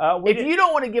 If you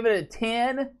don't want to give it a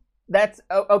 10, that's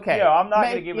okay. Yeah, I'm not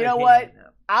going to give it a 10. You know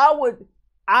what?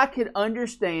 I could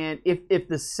understand if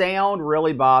the sound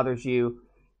really bothers you.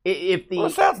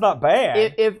 The sound's not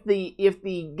bad. If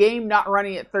the game not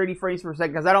running at 30 frames per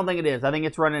second, because I don't think it is. I think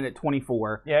it's running at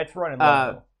 24. Yeah, it's running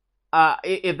low.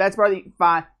 If that's probably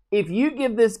fine. If you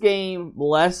give this game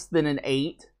less than an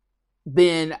 8,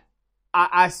 then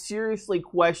I seriously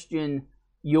question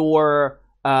your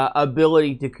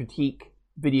ability to critique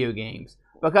video games,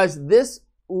 because this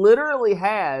literally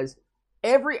has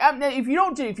if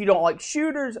you don't like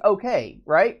shooters, okay,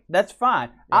 right? That's fine.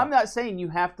 Yeah. I'm not saying you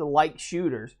have to like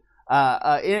shooters.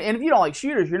 And if you don't like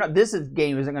shooters, this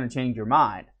game isn't going to change your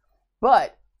mind.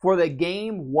 But for the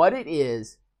game, what it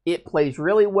is, it plays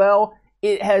really well.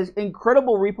 It has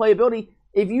incredible replayability.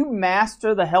 If you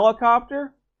master the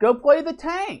helicopter, go play the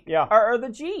tank, Yeah. or the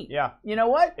Jeep. Yeah. You know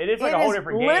what? It is like a whole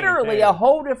different game, literally too. a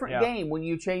whole different Yeah. game when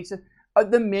you change it.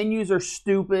 The menus are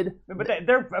stupid. But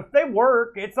they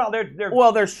work. It's not they're.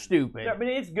 Well, they're stupid. I mean,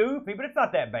 it's goofy, but it's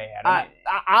not that bad.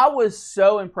 I was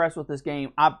so impressed with this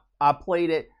game. I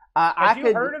played it. Have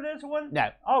you heard of this one? No.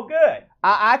 Oh, good.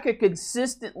 I could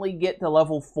consistently get to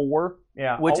level 4,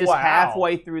 Yeah. which is wow.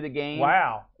 halfway through the game.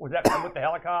 Wow. Was that with the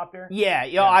helicopter? Yeah,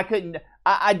 Yeah. I couldn't.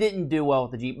 I didn't do well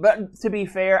with the Jeep, but to be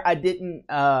fair, I didn't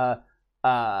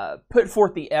put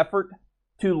forth the effort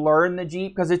to learn the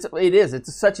Jeep because it's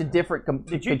such a different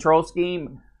control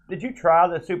scheme. Did you try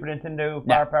the Super Nintendo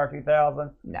Firepower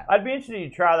 2000? No. I'd be interested to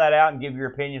try that out and give your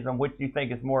opinions on which you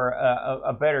think is more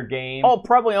a better game. Oh,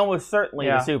 probably almost certainly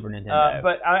Yeah. the Super Nintendo.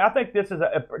 But I think this is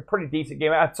a pretty decent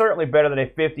game. It's certainly better than a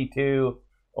 52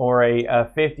 or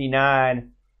a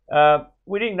 59.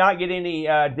 We did not get any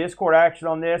Discord action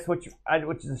on this, which is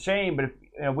a shame. But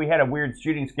we had a weird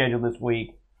shooting schedule this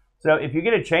week, so if you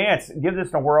get a chance, give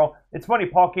this a whirl. It's funny.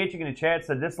 Paul Kitching in the chat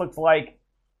said this looks like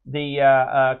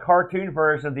the cartoon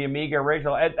version of the Amiga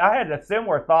original. I had a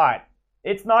similar thought.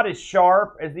 It's not as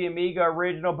sharp as the Amiga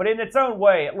original, but in its own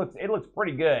way, it looks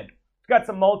pretty good. It's got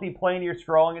some multiplanar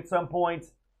scrolling at some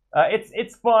points.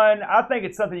 It's fun. I think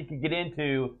it's something you can get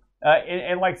into.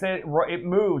 And like I said, it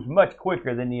moves much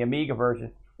quicker than the Amiga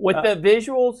version. With the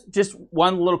visuals, just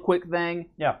one little quick thing.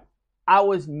 Yeah. I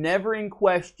was never in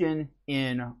question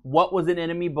in what was an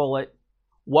enemy bullet,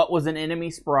 what was an enemy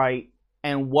sprite,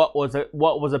 and what was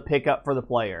a pickup for the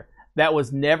player. That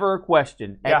was never a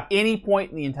question at any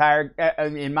point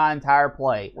in my entire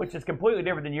play. Which is completely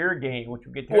different than your game, which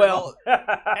we'll get to. Well,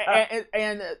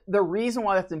 and the reason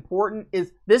why that's important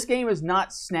is this game is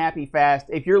not snappy fast.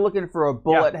 If you're looking for a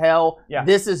bullet hell,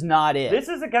 this is not it. This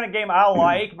is the kind of game I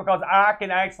like because I can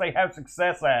actually have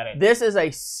success at it. This is a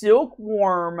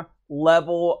silkworm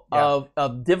level of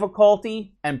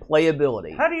difficulty and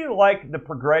playability. How do you like the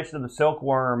progression of the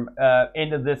Silkworm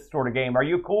into this sort of game? Are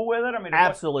you cool with it? I mean,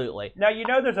 absolutely. Now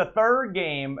there's a third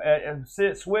game,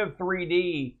 Swiv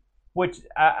 3D, which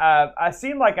I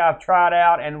seem like I've tried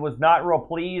out and was not real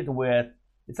pleased with.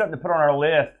 It's something to put on our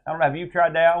list. I don't know. Have you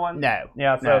tried that one? No.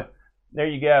 Yeah. So there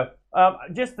you go.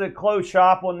 Just to close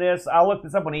shop on this, I looked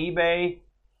this up on eBay.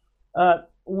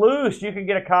 Loose, you can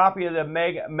get a copy of the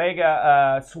Mega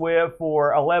Swiv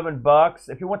for $11.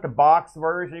 If you want the box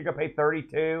version, you're gonna pay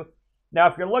 $32. Now,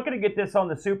 if you're looking to get this on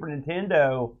the Super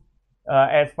Nintendo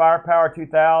as Firepower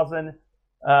 2000,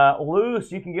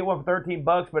 loose, you can get one for $13.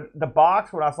 But the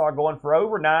box one I saw going for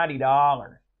over $90.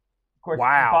 Of course,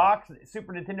 box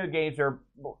Super Nintendo games are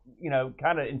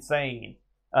kind of insane.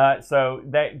 So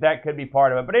that could be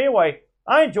part of it. But anyway,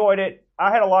 I enjoyed it.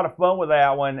 I had a lot of fun with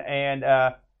that one, and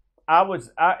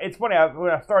it's funny,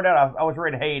 when I started out, I was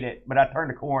ready to hate it, but I turned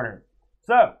the corner.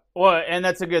 So. Well, and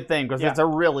that's a good thing, because it's a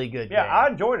really good game. Yeah, I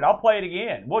enjoyed it. I'll play it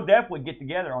again. We'll definitely get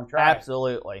together on track.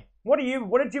 Absolutely. What did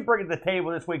you bring to the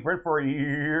table this week, Brent, for a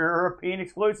European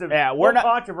exclusive? Yeah, a little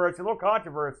controversy.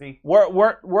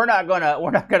 We're not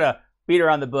gonna beat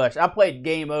around the bush. I played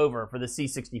Game Over for the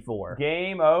C64.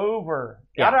 Game Over.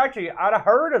 Yeah. I'd have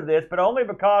heard of this, but only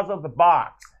because of the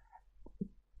box.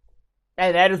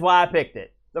 And that is why I picked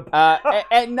it.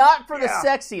 And not for the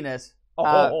sexiness.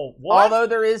 What? Although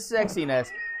there is sexiness,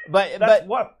 but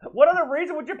what other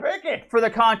reason would you pick it? For the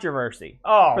controversy.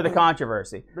 Oh, for the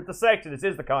controversy. But the sexiness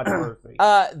is the controversy.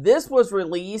 This was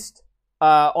released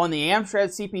on the Amstrad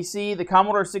CPC, the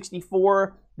Commodore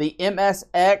 64, the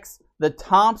MSX, the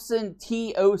Thompson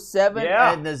T07,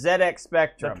 and the ZX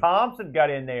Spectrum. The Thompson got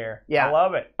in there. Yeah, I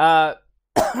love it.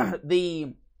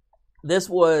 This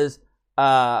was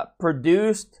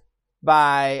produced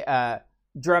by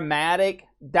Dynamic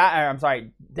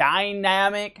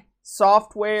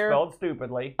Software. Spelled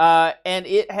stupidly. And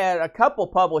it had a couple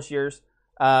publishers.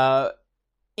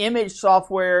 Image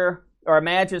Software or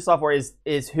Imagine Software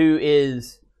is who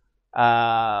is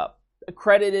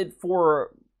credited for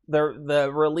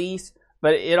the release,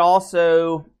 but it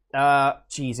also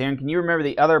Aaron, can you remember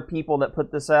the other people that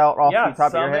put this out off the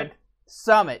top of your head?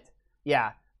 Summit.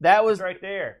 Yeah. That was it's right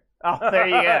there. Oh, there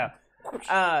you go.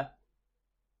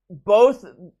 Both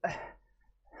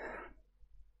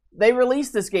they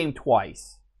released this game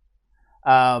twice.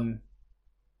 And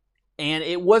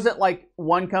it wasn't like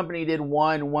one company did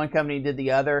one company did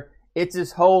the other. It's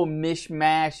this whole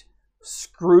mishmash,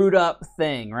 screwed up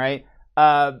thing, right?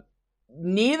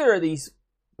 neither of these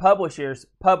publishers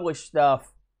publish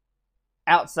stuff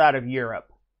outside of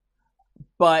Europe,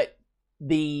 but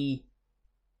the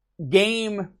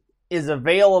game is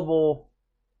available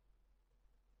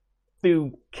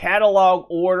through catalog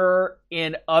order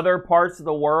in other parts of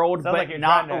the world, Sounds but like you're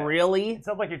not trying to- really. It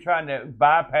sounds like you're trying to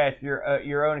bypass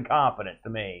your own confidence to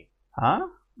me. Huh?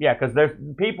 Yeah, because there's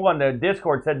people in the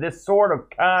Discord said this sort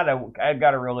of kind of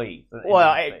got a release.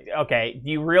 Well, okay. Do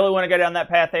you really want to go down that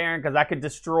path, Aaron? Because I could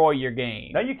destroy your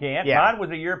game. No, you can't. Yeah. Mine was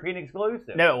a European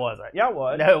exclusive. No, it wasn't. Yeah, it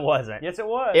was. No, it wasn't. Yes, it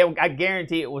was. I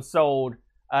guarantee it was sold.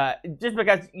 Just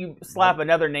because you slap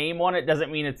another name on it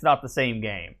doesn't mean it's not the same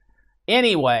game.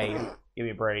 Anyway, Give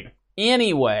me a break.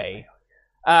 Anyway,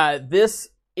 this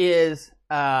is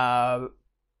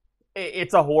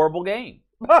it's a horrible game.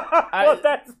 Well,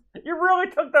 you really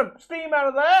took the steam out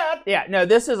of that. Yeah, no,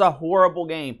 this is a horrible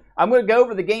game. I'm going to go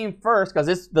over the game first because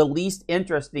it's the least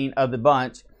interesting of the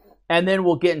bunch, and then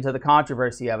we'll get into the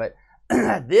controversy of it.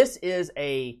 This is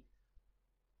a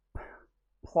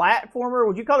platformer.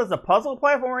 Would you call this a puzzle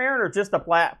platformer, Aaron, or just a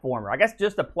platformer? I guess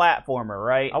just a platformer,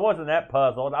 right? I wasn't that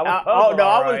puzzled. I was puzzled.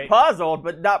 I was puzzled,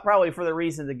 but not probably for the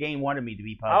reason the game wanted me to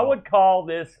be puzzled. I would call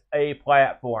this a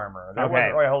platformer. There Okay.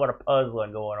 wasn't really a whole lot of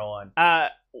puzzling going on.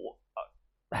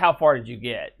 How far did you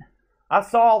get? I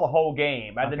saw the whole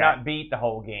game. I did Okay. not beat the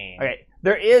whole game. Okay,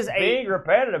 there is Being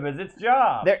repetitive is its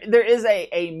job. there is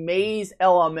a maze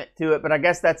element to it, but I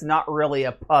guess that's not really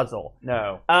a puzzle.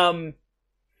 No.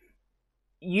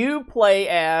 You play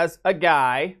as a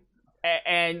guy,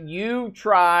 and you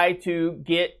try to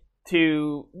get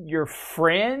to your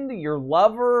friend, your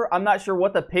lover. I'm not sure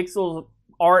what the pixel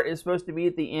art is supposed to be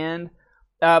at the end,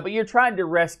 but you're trying to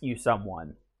rescue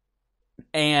someone,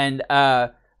 and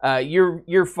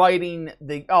you're fighting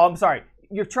the. Oh, I'm sorry.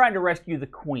 You're trying to rescue the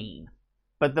queen,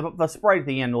 but the sprite at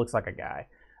the end looks like a guy,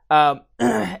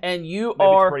 and you Maybe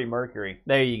are it's Freddie Mercury.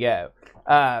 there. You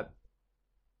go.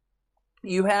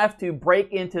 You have to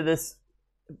break into this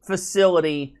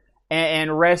facility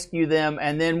and rescue them,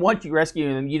 and then once you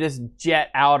rescue them, you just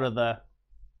jet out of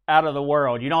the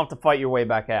world. You don't have to fight your way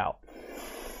back out.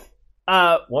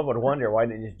 One would wonder why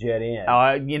didn't it just jet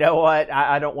in? You know what?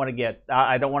 I don't want to get.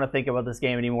 I don't want to think about this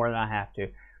game any more than I have to.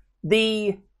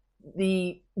 The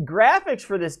graphics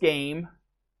for this game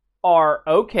are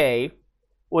okay,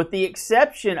 with the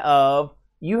exception of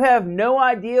you have no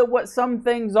idea what some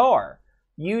things are.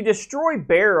 You destroy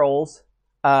barrels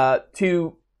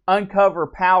to uncover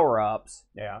power-ups,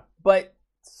 Yeah. but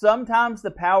sometimes the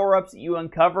power-ups that you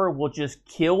uncover will just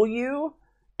kill you,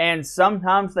 and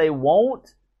sometimes they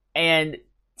won't. And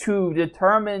to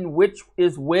determine which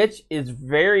is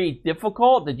very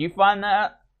difficult. Did you find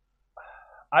that?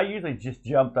 I usually just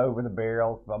jumped over the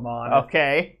barrels, if I'm honest.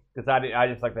 Okay. Because I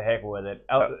just like the heck with it.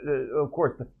 Of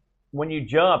course, when you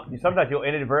jump, sometimes you'll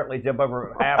inadvertently jump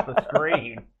over half the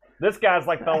screen. This guy's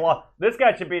like this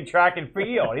guy should be in track and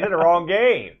field. He's in the wrong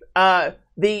game.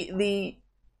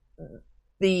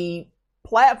 The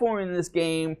platform in this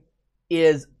game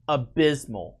is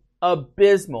abysmal.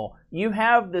 Abysmal. You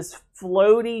have this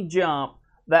floaty jump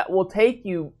that will take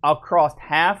you across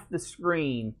half the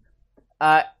screen,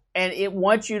 and it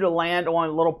wants you to land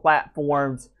on little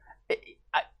platforms.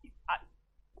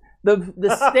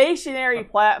 The stationary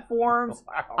platforms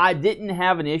Wow. I didn't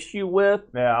have an issue with,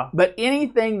 Yeah. but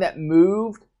anything that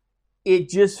moved, it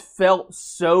just felt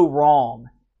so wrong,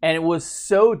 and it was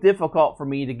so difficult for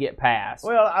me to get past.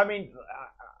 Well, I mean,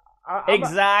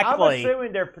 Exactly. I'm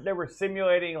assuming they were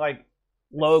simulating like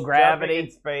Low jumping gravity. in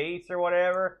space or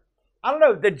whatever. I don't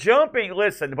know. The jumping.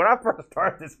 Listen, when I first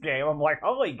started this game, I'm like,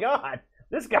 holy God,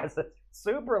 this guy's a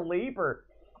super leaper.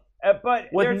 But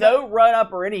With there's no run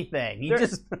up or anything. He there-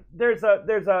 just there's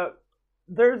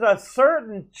a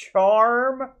certain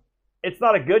charm. It's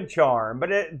not a good charm, but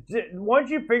once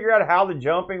you figure out how the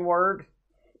jumping works,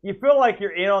 you feel like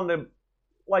you're in on the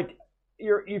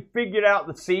you figured out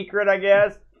the secret, I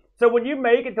guess. So when you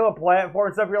make it to a platform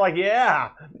and stuff, you're like, yeah,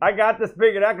 I got this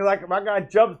figured out because my guy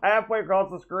jumps halfway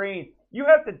across the screen. You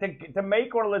have to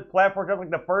make one of those platforms, like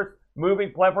the first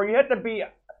moving platform, you have to be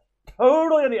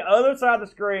totally on the other side of the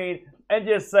screen and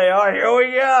just say, oh, here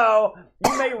we go.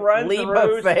 You may run Leap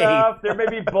through of faith. stuff. There may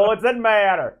be bullets. Doesn't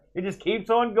matter. It just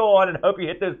keeps on going and hope you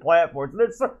hit those platforms.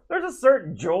 There's a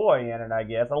certain joy in it, I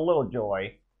guess. A little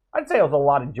joy. I'd say it was a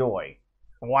lot of joy.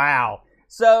 wow.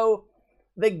 So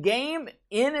the game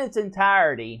in its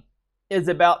entirety is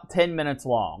about 10 minutes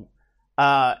long.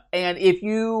 And if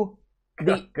you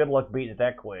Good luck beating it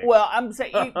that quick. well, I'm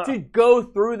saying to go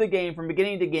through the game from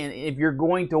beginning to end, if you're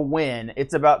going to win,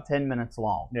 it's about 10 minutes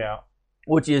long, Yeah.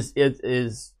 which is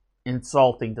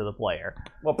insulting to the player.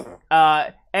 Well,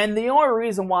 And the only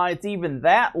reason why it's even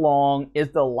that long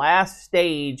is the last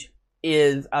stage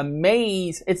is a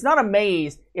maze. It's not a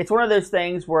maze. It's one of those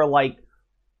things where, like,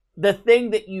 the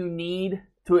thing that you need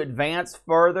to advance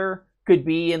further could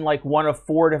be in, like, one of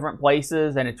 4 different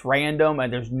places, and it's random,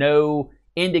 and there's no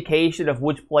indication of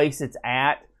which place it's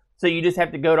at. So you just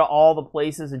have to go to all the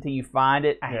places until you find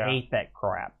it. I hate that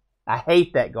crap. I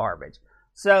hate that garbage.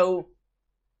 So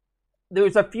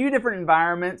there's a few different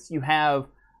environments. You have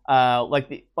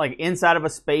like inside of a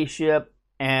spaceship,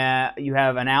 and you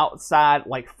have an outside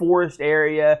like forest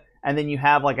area, and then you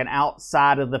have like an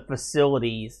outside of the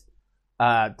facilities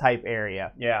type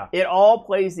area. Yeah. It all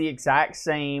plays the exact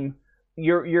same.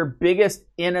 Your biggest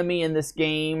enemy in this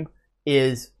game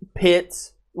is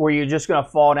pits, where you're just gonna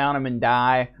fall down them and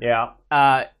die. Yeah.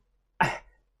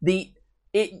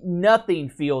 Nothing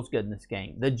feels good in this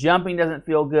game. The jumping doesn't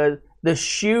feel good. The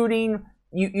shooting,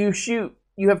 you shoot.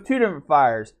 You have 2 different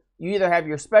fires. You either have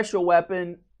your special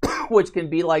weapon, which can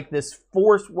be like this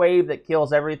force wave that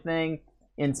kills everything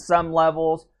in some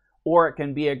levels, or it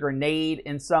can be a grenade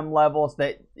in some levels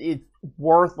that it's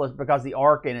worthless because the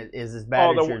arc in it is as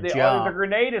bad as your jump. The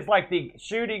grenade is like the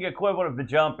shooting equivalent of the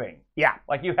jumping. Yeah.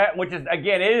 Like you have, which is,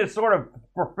 again, it is sort of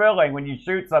fulfilling when you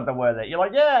shoot something with it. You're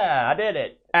like, yeah, I did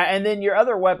it. And then your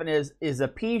other weapon is a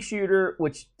pea shooter,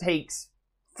 which takes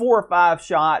 4 or 5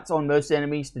 shots on most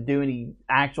enemies to do any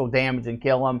actual damage and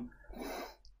kill them.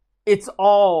 It's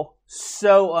all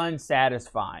so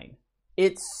unsatisfying.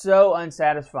 It's so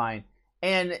unsatisfying.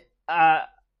 And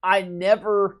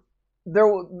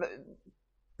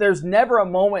there's never a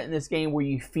moment in this game where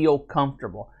you feel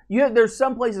comfortable. There's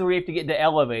some places where you have to get into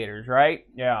elevators, right?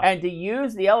 Yeah. And to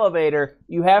use the elevator,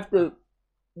 you have to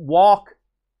walk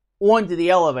onto the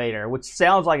elevator, which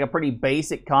sounds like a pretty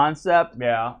basic concept.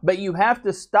 Yeah. But you have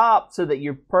to stop so that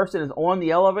your person is on the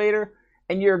elevator,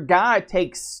 and your guy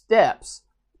takes steps,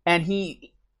 and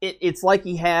it's like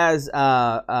he has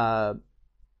a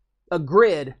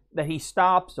grid that he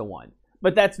stops on.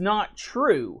 But that's not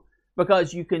true,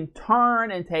 because you can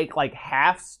turn and take like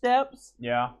half steps.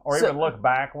 Yeah, or even look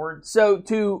backwards. So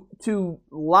to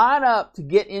line up to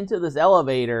get into this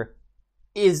elevator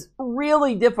is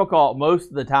really difficult most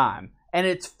of the time. And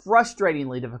it's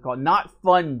frustratingly difficult, not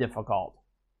fun difficult.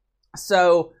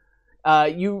 So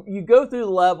you go through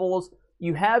the levels,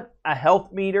 you have a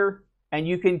health meter, and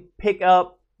you can pick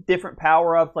up different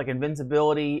power-ups like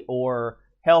invincibility or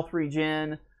health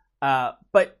regen.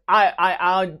 But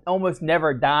I almost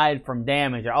never died from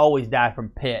damage. I always died from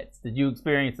pits. Did you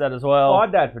experience that as well? Oh, I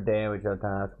died from damage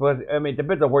sometimes. But I mean, it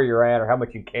depends on where you're at or how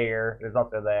much you care. There's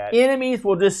also that. Enemies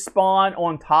will just spawn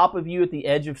on top of you at the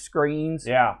edge of screens.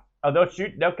 Yeah. Oh,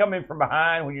 they'll come in from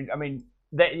behind when you. I mean,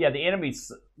 the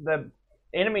enemies'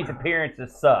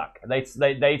 appearances suck.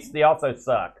 They also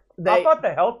suck. I thought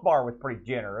the health bar was pretty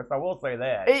generous. I will say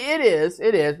that. It is.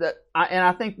 And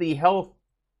I think the health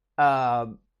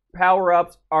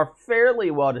power-ups are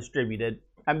fairly well distributed.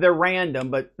 I mean, they're random,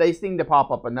 but they seem to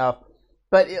pop up enough.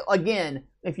 But again,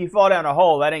 if you fall down a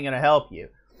hole, that ain't going to help you.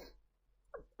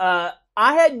 I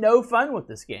had no fun with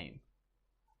this game.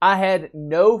 I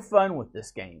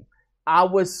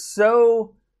was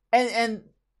so... And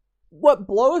what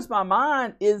blows my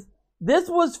mind is this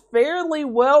was fairly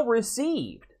well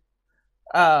received.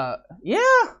 Yeah,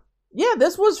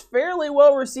 this was fairly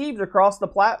well received across the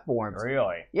platforms.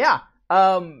 Really? Yeah.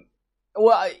 Well,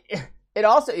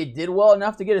 it did well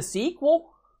enough to get a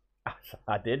sequel.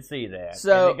 I did see that.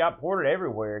 So and it got ported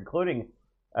everywhere, including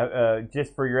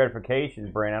just for your edification,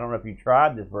 Brent. I don't know if you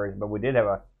tried this version, but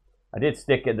I did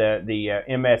stick the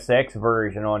MSX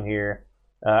version on here,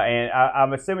 and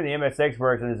I'm assuming the MSX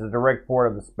version is a direct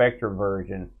port of the Spectrum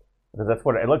version, because that's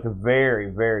what it looked very,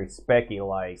 very specky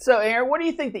like. So, Aaron, what do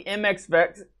you think the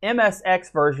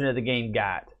MSX version of the game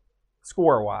got,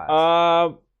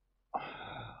 score-wise?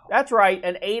 That's right,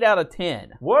 an 8 out of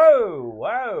 10.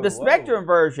 Whoa. The Spectrum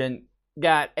version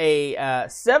got a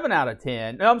 7 out of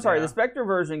 10. No, I'm sorry, Yeah. The Spectrum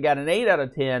version got an 8 out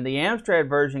of 10. The Amstrad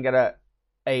version got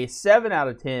a 7 out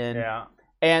of 10. Yeah.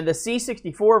 And the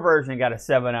C64 version got a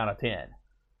 7 out of 10.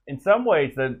 In some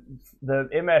ways, the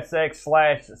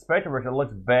MSX / Spectrum version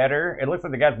looks better. It looks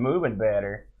like the guy's moving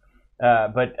better.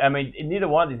 But I mean, neither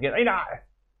one of these games.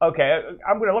 Okay,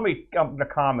 let me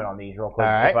comment on these real quick,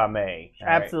 right. if I may.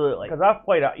 Absolutely. Because I've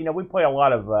played, we play a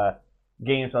lot of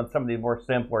games on some of these more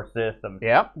simpler systems.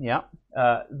 Yep.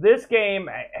 This game,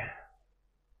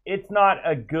 it's not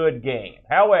a good game.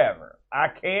 However, I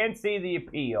can see the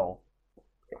appeal,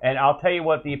 and I'll tell you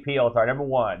what the appeals are. Number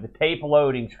one, the tape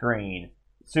loading screen,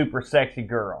 super sexy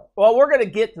girl. Well, we're going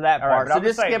to get to that part, Right, so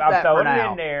just skip that for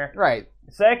now. in there. Right.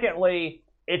 Secondly,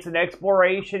 It's an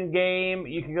exploration game.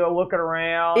 You can go looking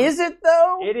around. Is it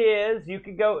though? It is. You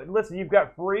can go. Listen, you've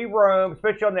got free roam,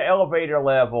 especially on the elevator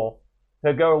level,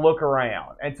 to go look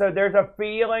around. And so there's a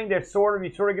feeling. You sort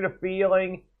of get a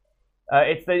feeling.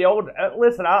 It's the old.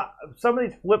 Listen, some of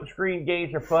these flip screen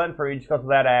games are fun for you just because of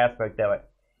that aspect of it.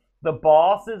 The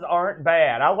bosses aren't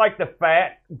bad. I like the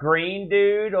fat green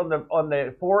dude on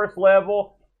the forest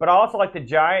level, but I also like the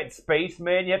giant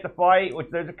spaceman you have to fight, which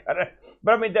there's a kind of.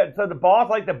 But I mean, so the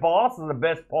boss is the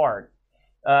best part.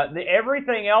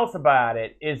 Everything else about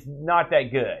it is not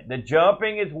that good. The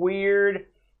jumping is weird.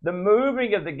 The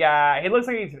moving of the guy, he looks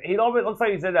like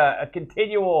he's in a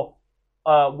continual.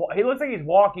 He looks like he's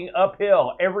walking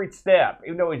uphill every step,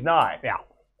 even though he's not. Yeah.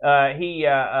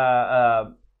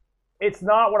 It's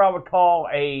not what I would call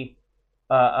a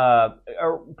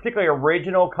particularly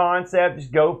original concept.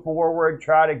 Just go forward,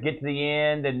 try to get to the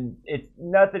end, and it's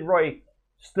nothing really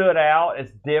stood out as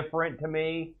different to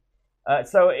me.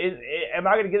 So am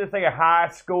I going to give this thing a high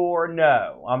score?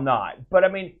 No, I'm not. But I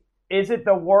mean, is it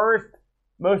the worst,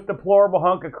 most deplorable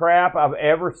hunk of crap I've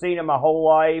ever seen in my whole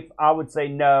life? I would say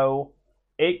no.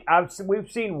 We've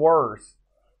seen worse,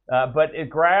 but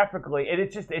graphically,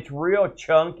 it's real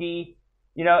chunky.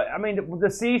 You know, I mean, the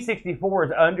C64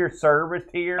 is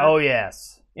underserviced here. Oh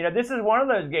yes. You know, this is one of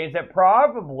those games that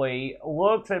probably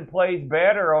looks and plays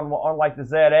better on like the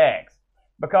ZX.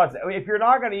 Because if you're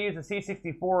not going to use the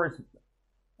C64's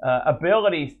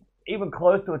abilities even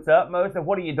close to its utmost, then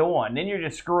what are you doing? Then you're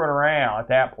just screwing around at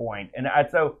that point. And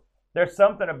so there's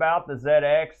something about the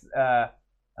ZX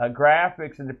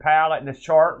graphics and the palette and the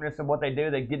sharpness of what they do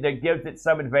that gives it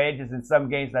some advantages in some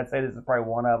games. And I'd say this is probably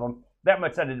one of them. That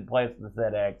much I didn't play with the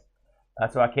ZX,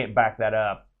 so I can't back that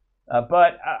up.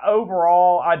 But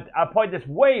overall, I played this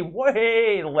way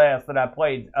less than I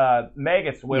played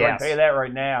Mega Swiv. Yes. I can tell you that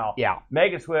right now. Yeah.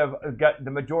 Mega Swiv got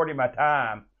the majority of my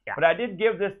time. Yeah. But I did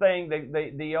give this thing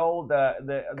the old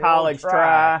the college old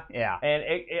try. Yeah. And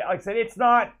like I said, it's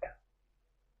not.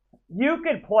 You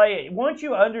can play it once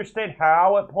you understand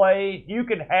how it plays. You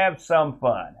can have some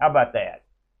fun. How about that?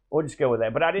 We'll just go with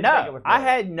that. But I didn't think it was. I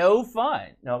had no fun.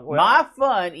 No, well, my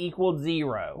fun equaled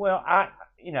 0. Well,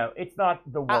 it's not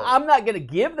the worst. I'm not going to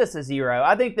give this a 0.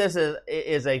 I think this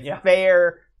is a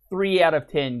fair 3 out of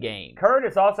 10 game.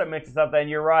 Curtis also mentioned something, and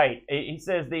you're right. He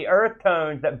says the earth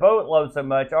tones that Boat loves so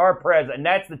much are present, and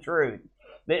that's the truth.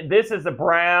 This is a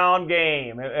brown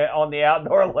game on the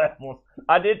outdoor levels.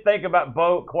 I did think about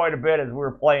Boat quite a bit as we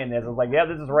were playing this. I was like, yeah,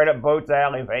 this is right up Boat's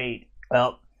alley of hate.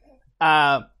 Well,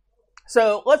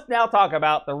 so let's now talk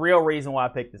about the real reason why I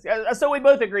picked this. So we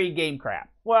both agree game crap.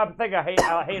 Well, I think I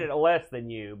hate it less than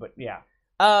you, but yeah.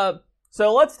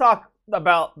 So let's talk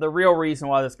about the real reason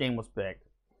why this game was picked.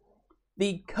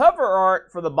 The cover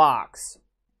art for the box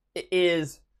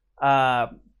is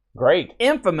great,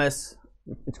 infamous.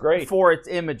 It's great for its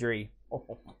imagery,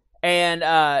 and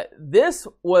this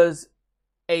was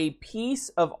a piece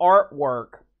of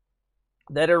artwork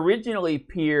that originally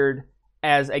appeared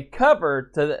as a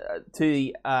cover to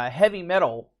the heavy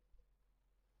metal.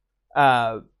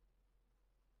 The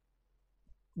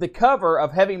cover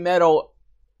of Heavy Metal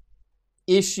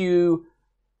issue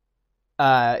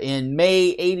in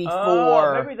May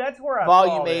 '84. Maybe that's where I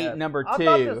Volume saw 8, this. number 2. I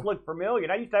thought this looked familiar.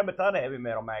 I used to have a ton of Heavy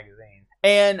Metal magazines.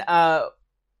 And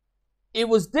it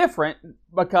was different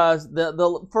because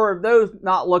the for those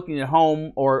not looking at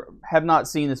home or have not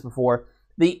seen this before,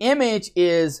 the image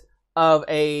is of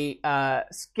a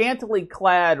scantily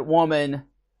clad woman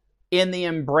in the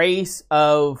embrace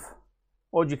of,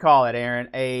 what would you call it, Aaron?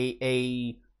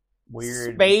 A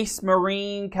weird space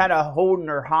marine kind of holding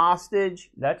her hostage.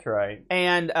 That's right.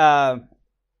 And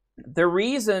the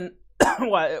reason,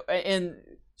 and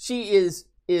she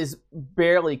is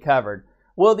barely covered.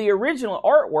 Well, the original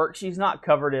artwork, she's not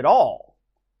covered at all.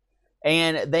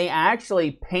 And they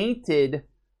actually painted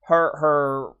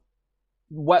her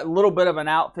what little bit of an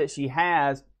outfit she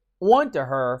has onto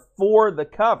her for the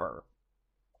cover.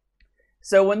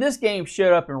 So when this game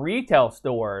showed up in retail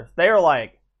stores, they were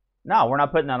like, no, we're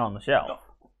not putting that on the shelf.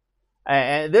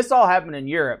 And this all happened in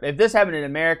Europe. If this happened in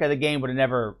America, the game would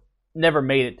have never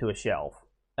made it to a shelf.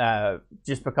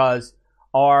 Just because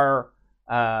our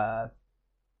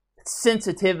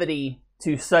sensitivity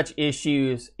to such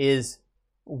issues is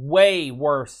way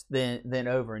worse than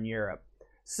over in Europe.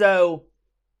 So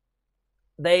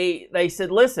they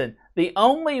said, listen, the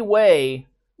only way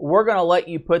we're going to let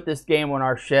you put this game on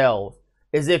our shelves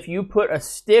is if you put a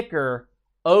sticker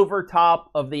over top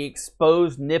of the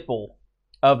exposed nipple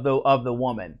of the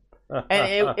woman.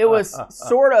 And it was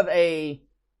sort of a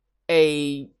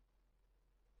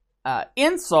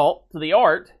insult to the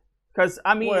art Because,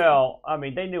 I mean... Well, I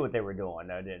mean, they knew what they were doing,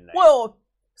 though, didn't they? Well,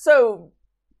 so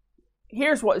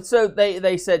here's what... So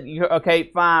they said,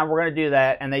 okay, fine, we're going to do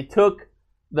that. And they took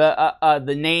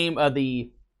the name of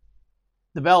the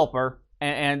developer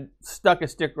and stuck a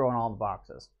sticker on all the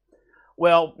boxes.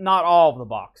 Well, not all of the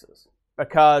boxes.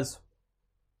 Because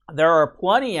there are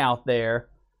plenty out there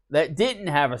that didn't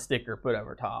have a sticker put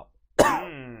over top.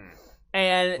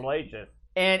 And Salacious.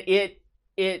 And it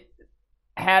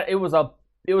was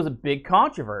a big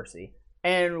controversy.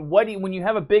 And when you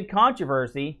have a big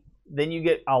controversy, then you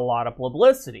get a lot of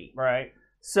publicity. Right.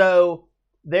 So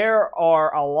there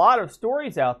are a lot of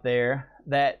stories out there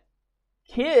that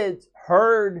kids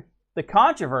heard the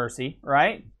controversy,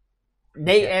 right?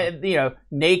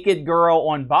 Naked girl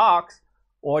on box.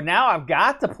 Well, now I've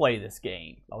got to play this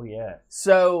game. Oh, yeah.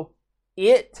 So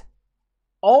it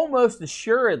almost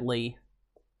assuredly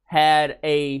had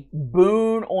a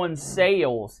boon on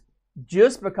sales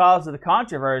just because of the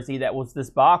controversy that was this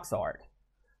box art.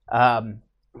 And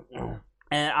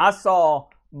I saw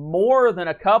more than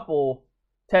a couple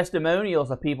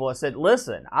testimonials of people that said,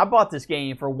 listen, I bought this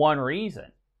game for one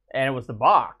reason, and it was the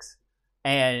box.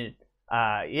 And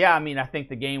I mean, I think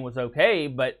the game was okay,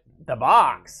 but the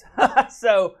box.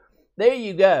 So there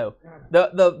you go.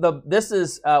 This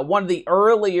is one of the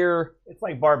earlier. It's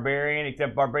like Barbarian,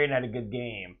 except Barbarian had a good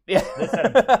game. Yeah. This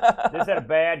had a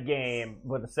bad game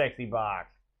with a sexy box.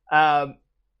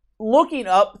 Looking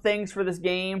up things for this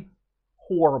game,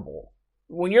 horrible.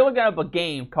 When you're looking up a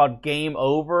game called Game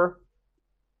Over.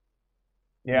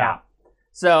 Yeah.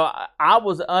 So I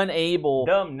was unable.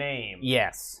 Dumb name.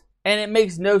 Yes. And it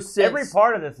makes no sense. Every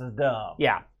part of this is dumb.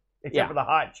 Yeah. Except for the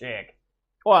hot chick.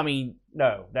 Well, I mean.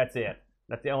 No, that's it.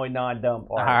 That's the only non-dumb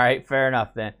part. All right, fair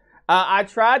enough then. I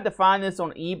tried to find this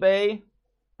on eBay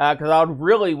because I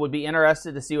would be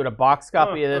interested to see what a box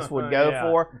copy of this would go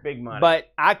for. Big money.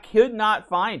 But I could not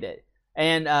find it.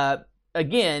 And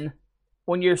again,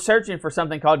 when you're searching for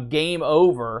something called Game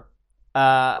Over,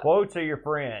 quotes are your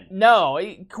friend. No,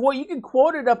 you can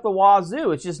quote it up the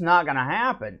wazoo. It's just not going to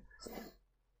happen.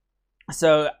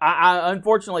 So I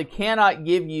unfortunately cannot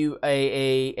give you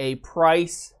a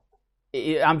price.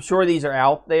 I'm sure these are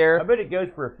out there. I bet it goes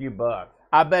for a few bucks.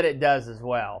 I bet it does as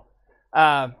well.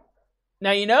 Now,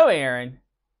 Aaron,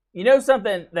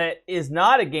 something that is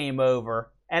not a game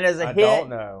over and is a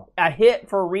hit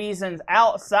for reasons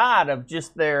outside of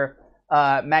just their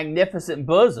magnificent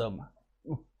bosom.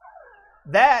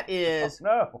 That is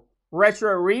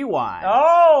Retro Rewind.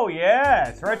 Oh,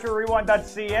 yes.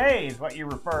 RetroRewind.ca is what you're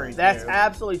referring to. That's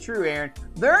absolutely true, Aaron.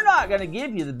 They're not going to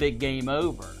give you the big game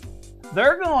over.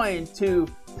 They're going to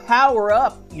power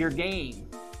up your game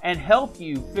and help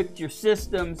you fix your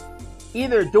systems,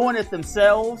 either doing it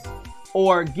themselves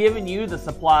or giving you the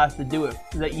supplies to do it,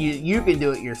 that you can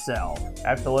do it yourself.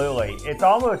 Absolutely. It's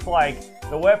almost like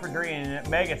the weaponry in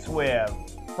Mega Swiv.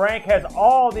 Frank has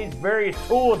all these various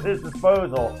tools at his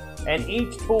disposal, and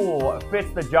each tool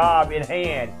fits the job in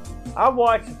hand. I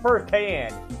watched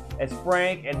firsthand as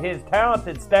Frank and his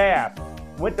talented staff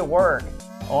went to work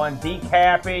on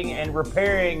decapping and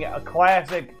repairing a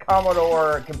classic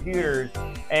Commodore computers.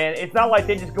 And it's not like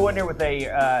they just go in there with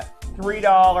a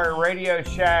 $3 Radio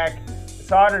Shack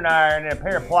soldering iron and a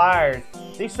pair of pliers.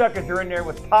 These suckers are in there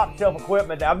with top shelf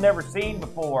equipment that I've never seen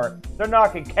before. They're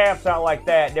knocking caps out like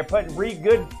that. They're putting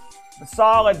good,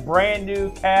 solid, brand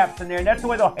new caps in there. And that's the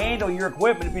way they'll handle your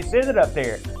equipment if you send it up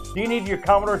there. Do you need your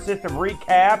Commodore system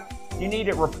recapped? Do you need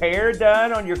it repair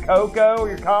done on your Coco or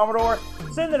your Commodore?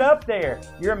 Send it up there.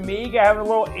 Your Amiga having a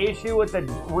little issue with the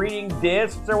reading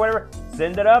discs or whatever,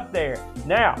 send it up there.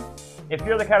 Now, if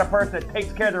you're the kind of person that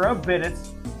takes care of their own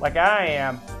business, like I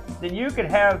am, then you can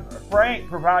have Frank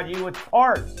provide you with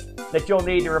parts that you'll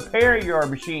need to repair your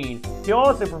machine. He'll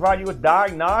also provide you with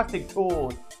diagnostic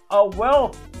tools, a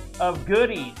wealth of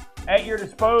goodies at your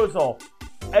disposal,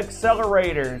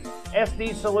 accelerators,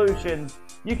 SD solutions.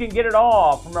 You can get it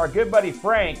all from our good buddy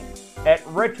Frank at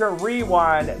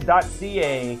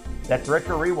RetroRewind.ca. That's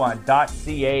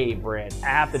RetroRewind.ca, Brent.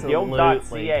 Absolutely. The old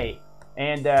 .ca.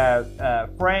 And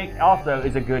Frank also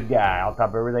is a good guy on top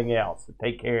of everything else to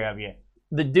take care of you.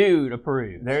 The dude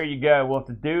approves. There you go. Well, if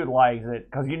the dude likes it,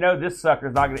 because this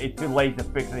sucker's not gonna. It's too late to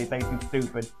fix anything too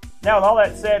stupid. Now, with all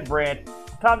that said, Brent,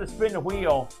 it's time to spin the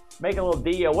wheel, make a little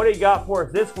deal. What do you got for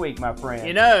us this week, my friend?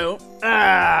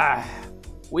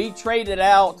 We traded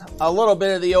out a little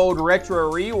bit of the old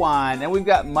Retro Rewind, and we've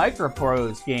got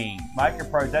Microprose game.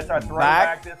 Microprose, that's our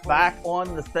throwback this week. Back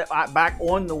on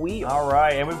the wheel. All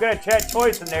right, and we've got a chat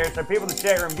choice in there, so people in the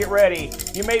chat room, get ready.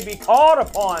 You may be called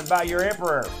upon by your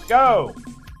emperor. Go.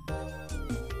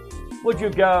 Would you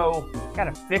go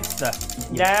Gotta fix the...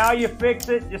 Now you fix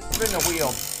it, just spin the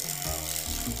wheel.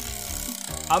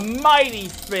 A mighty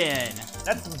spin.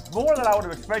 That's more than I would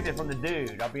have expected from the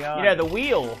dude, I'll be honest. You know, the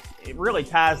wheel, it really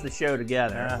ties the show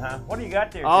together. Uh-huh. What do you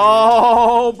got there, dude?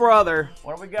 Oh, brother.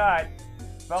 What do we got?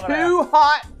 Spell it Too out.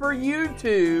 hot for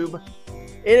YouTube.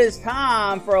 It is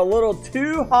time for a little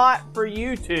Too Hot for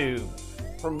YouTube.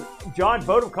 From John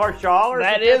Bodekar-Schaller?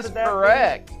 That is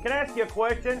correct. Can I ask you a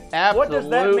question? Absolutely. What does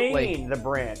that mean, the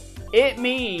Brent? It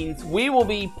means we will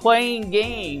be playing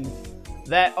games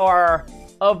that are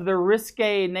of the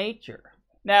risque nature.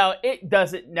 Now, it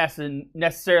doesn't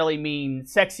necessarily mean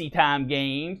sexy time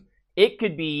games. It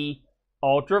could be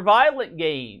ultraviolet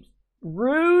games,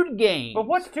 rude games. But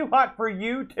what's too hot for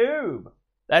YouTube?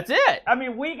 That's it. I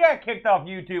mean, we got kicked off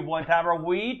YouTube one time. Are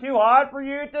we too hot for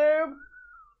YouTube?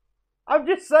 I'm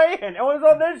just saying. It was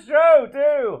on this show,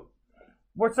 too.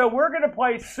 So we're going to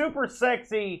play super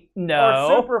sexy or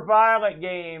super violent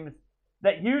games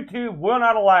that YouTube will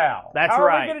not allow. That's How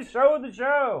right. How are we going to show the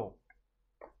show?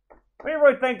 We didn't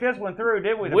really think this one through,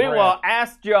 did we? We will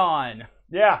ask John.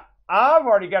 Yeah. I've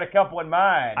already got a couple in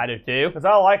mind. I do, too. Because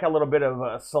I like a little bit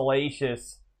of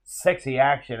salacious, sexy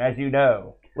action, as you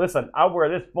know. Listen, I wear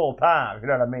this full time, you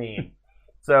know what I mean?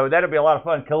 So that'll be a lot of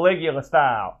fun, Caligula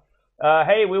style.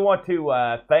 Hey, we want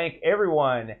to thank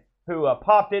everyone who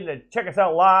popped in to check us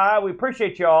out live. We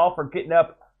appreciate y'all for getting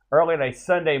up early on a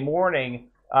Sunday morning.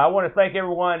 I want to thank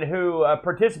everyone who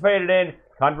participated in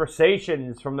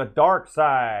Conversations from the Dark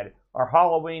Side, our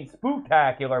Halloween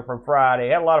Spooktacular from Friday.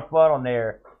 Had a lot of fun on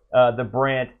there, the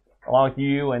Brent, along with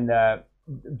you and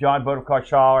John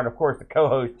Bodekar-Schaller, and of course the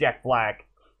co-host Jack Black.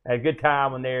 Had a good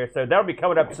time on there. So that'll be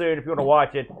coming up soon if you want to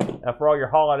watch it for all your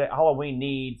Halloween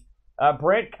needs.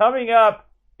 Brent, coming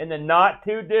up in the not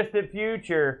too distant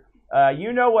future,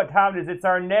 you know what time it is. It's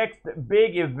our next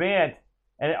big event.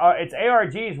 And it's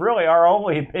ARG's really our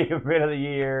only big event of the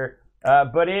year.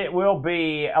 But it will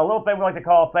be a little thing we like to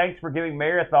call Thanks for Giving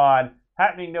Marathon,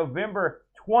 happening November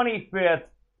 25th,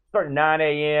 starting 9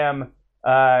 a.m.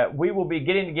 We will be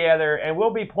getting together, and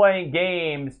we'll be playing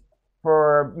games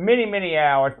for many, many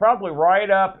hours, probably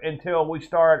right up until we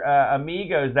start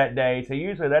Amigos that day. So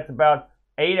usually that's about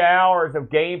 8 hours of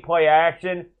gameplay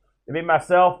action. Me,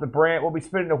 myself, the Brent, will be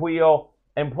spinning the wheel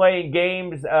and playing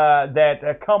games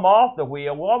that come off the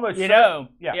wheel. We'll almost,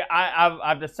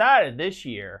 I've decided this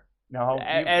year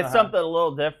as something a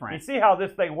little different. You see how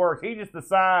this thing works? He just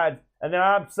decides, and then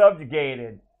I'm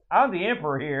subjugated. I'm the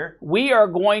emperor here. We are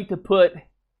going to put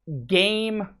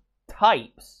game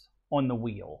types on the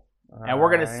wheel. And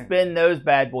we're going to spin those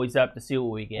bad boys up to see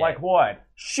what we get. Like what?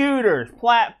 Shooters,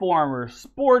 platformers,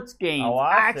 sports games,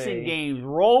 action games,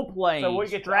 role-playing, so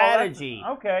strategy.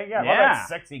 Okay, yeah. Well, that's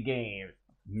sexy games.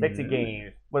 Sexy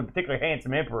games. With particularly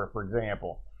Handsome Emperor, for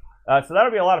example. So that'll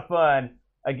be a lot of fun.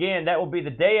 Again, that will be the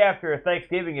day after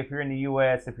Thanksgiving if you're in the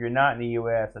U.S. If you're not in the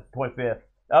U.S., it's the 25th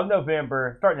of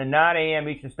November, starting at 9 a.m.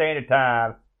 Eastern Standard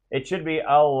Time. It should be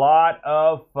a lot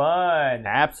of fun.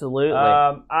 Absolutely.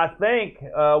 I think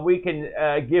we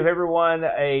can give everyone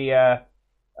a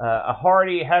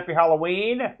hearty, happy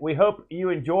Halloween. We hope you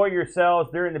enjoy yourselves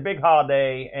during the big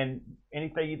holiday. And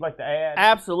anything you'd like to add?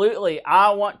 Absolutely. I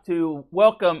want to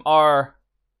welcome our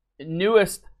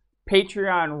newest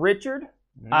Patreon, Richard.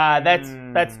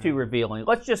 That's too revealing.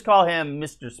 Let's just call him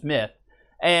Mr. Smith.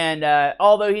 And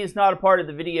although he is not a part of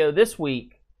the video this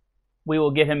week, we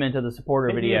will get him into the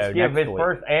supporter video next week. Give his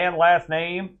first and last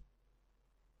name.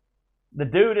 The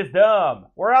dude is dumb.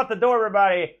 We're out the door,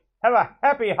 everybody. Have a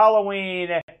happy Halloween,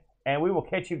 and we will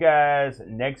catch you guys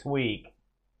next week.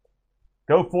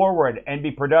 Go forward and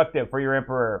be productive for your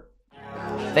Emperor.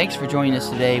 Thanks for joining us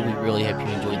today. We really hope you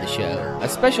enjoyed the show. A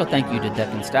special thank you to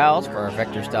Declan Styles for our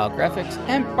vector style graphics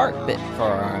and BarkBit for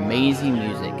our amazing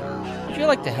music. Would you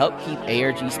like to help keep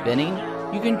ARG spinning?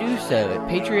 You can do so at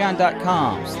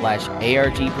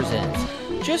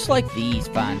patreon.com/ARGpresents. Just like these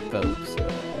fine folks.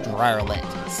 Drarlet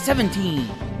 17,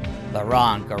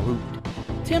 Laron Garut,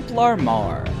 Templar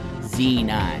Mar,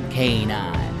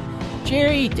 Z9K9,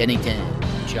 Jerry Dennington,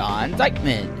 John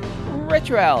Dykeman,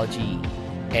 Retroology,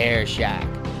 Air Shack,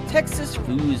 Texas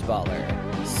Foosballer,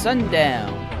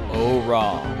 Sundown,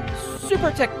 O-Wrong,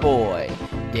 Super Tech Boy,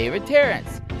 David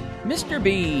Terrence, Mr.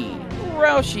 B,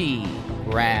 Roushie,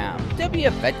 Graham, W.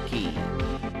 Vetke,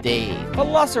 Dave,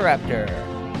 Velociraptor,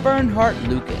 Bernhardt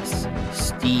Lucas,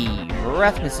 Steve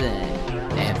Rasmussen,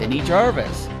 Anthony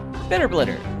Jarvis,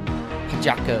 Bitterblitter,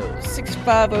 Pajako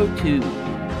 6502,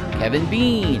 Kevin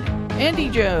Bean, Andy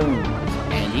Jones,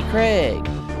 Andy Craig,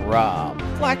 Rob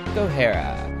Black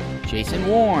O'Hara, Jason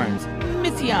Warnes,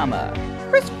 Mitsuyama,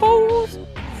 Chris Foles,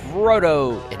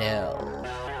 Frodo and L,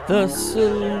 The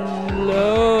Slow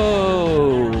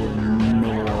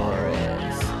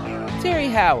Norris, Terry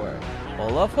Howard,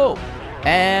 Olaf Hope,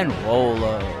 and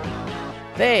Rolo.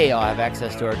 They all have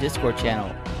access to our Discord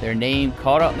channel, their name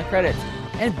called out in the credits,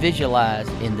 and visualized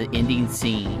in the ending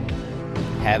scene.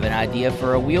 Have an idea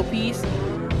for a wheel piece?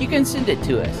 You can send it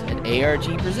to us at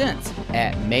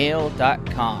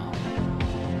argpresents@mail.com.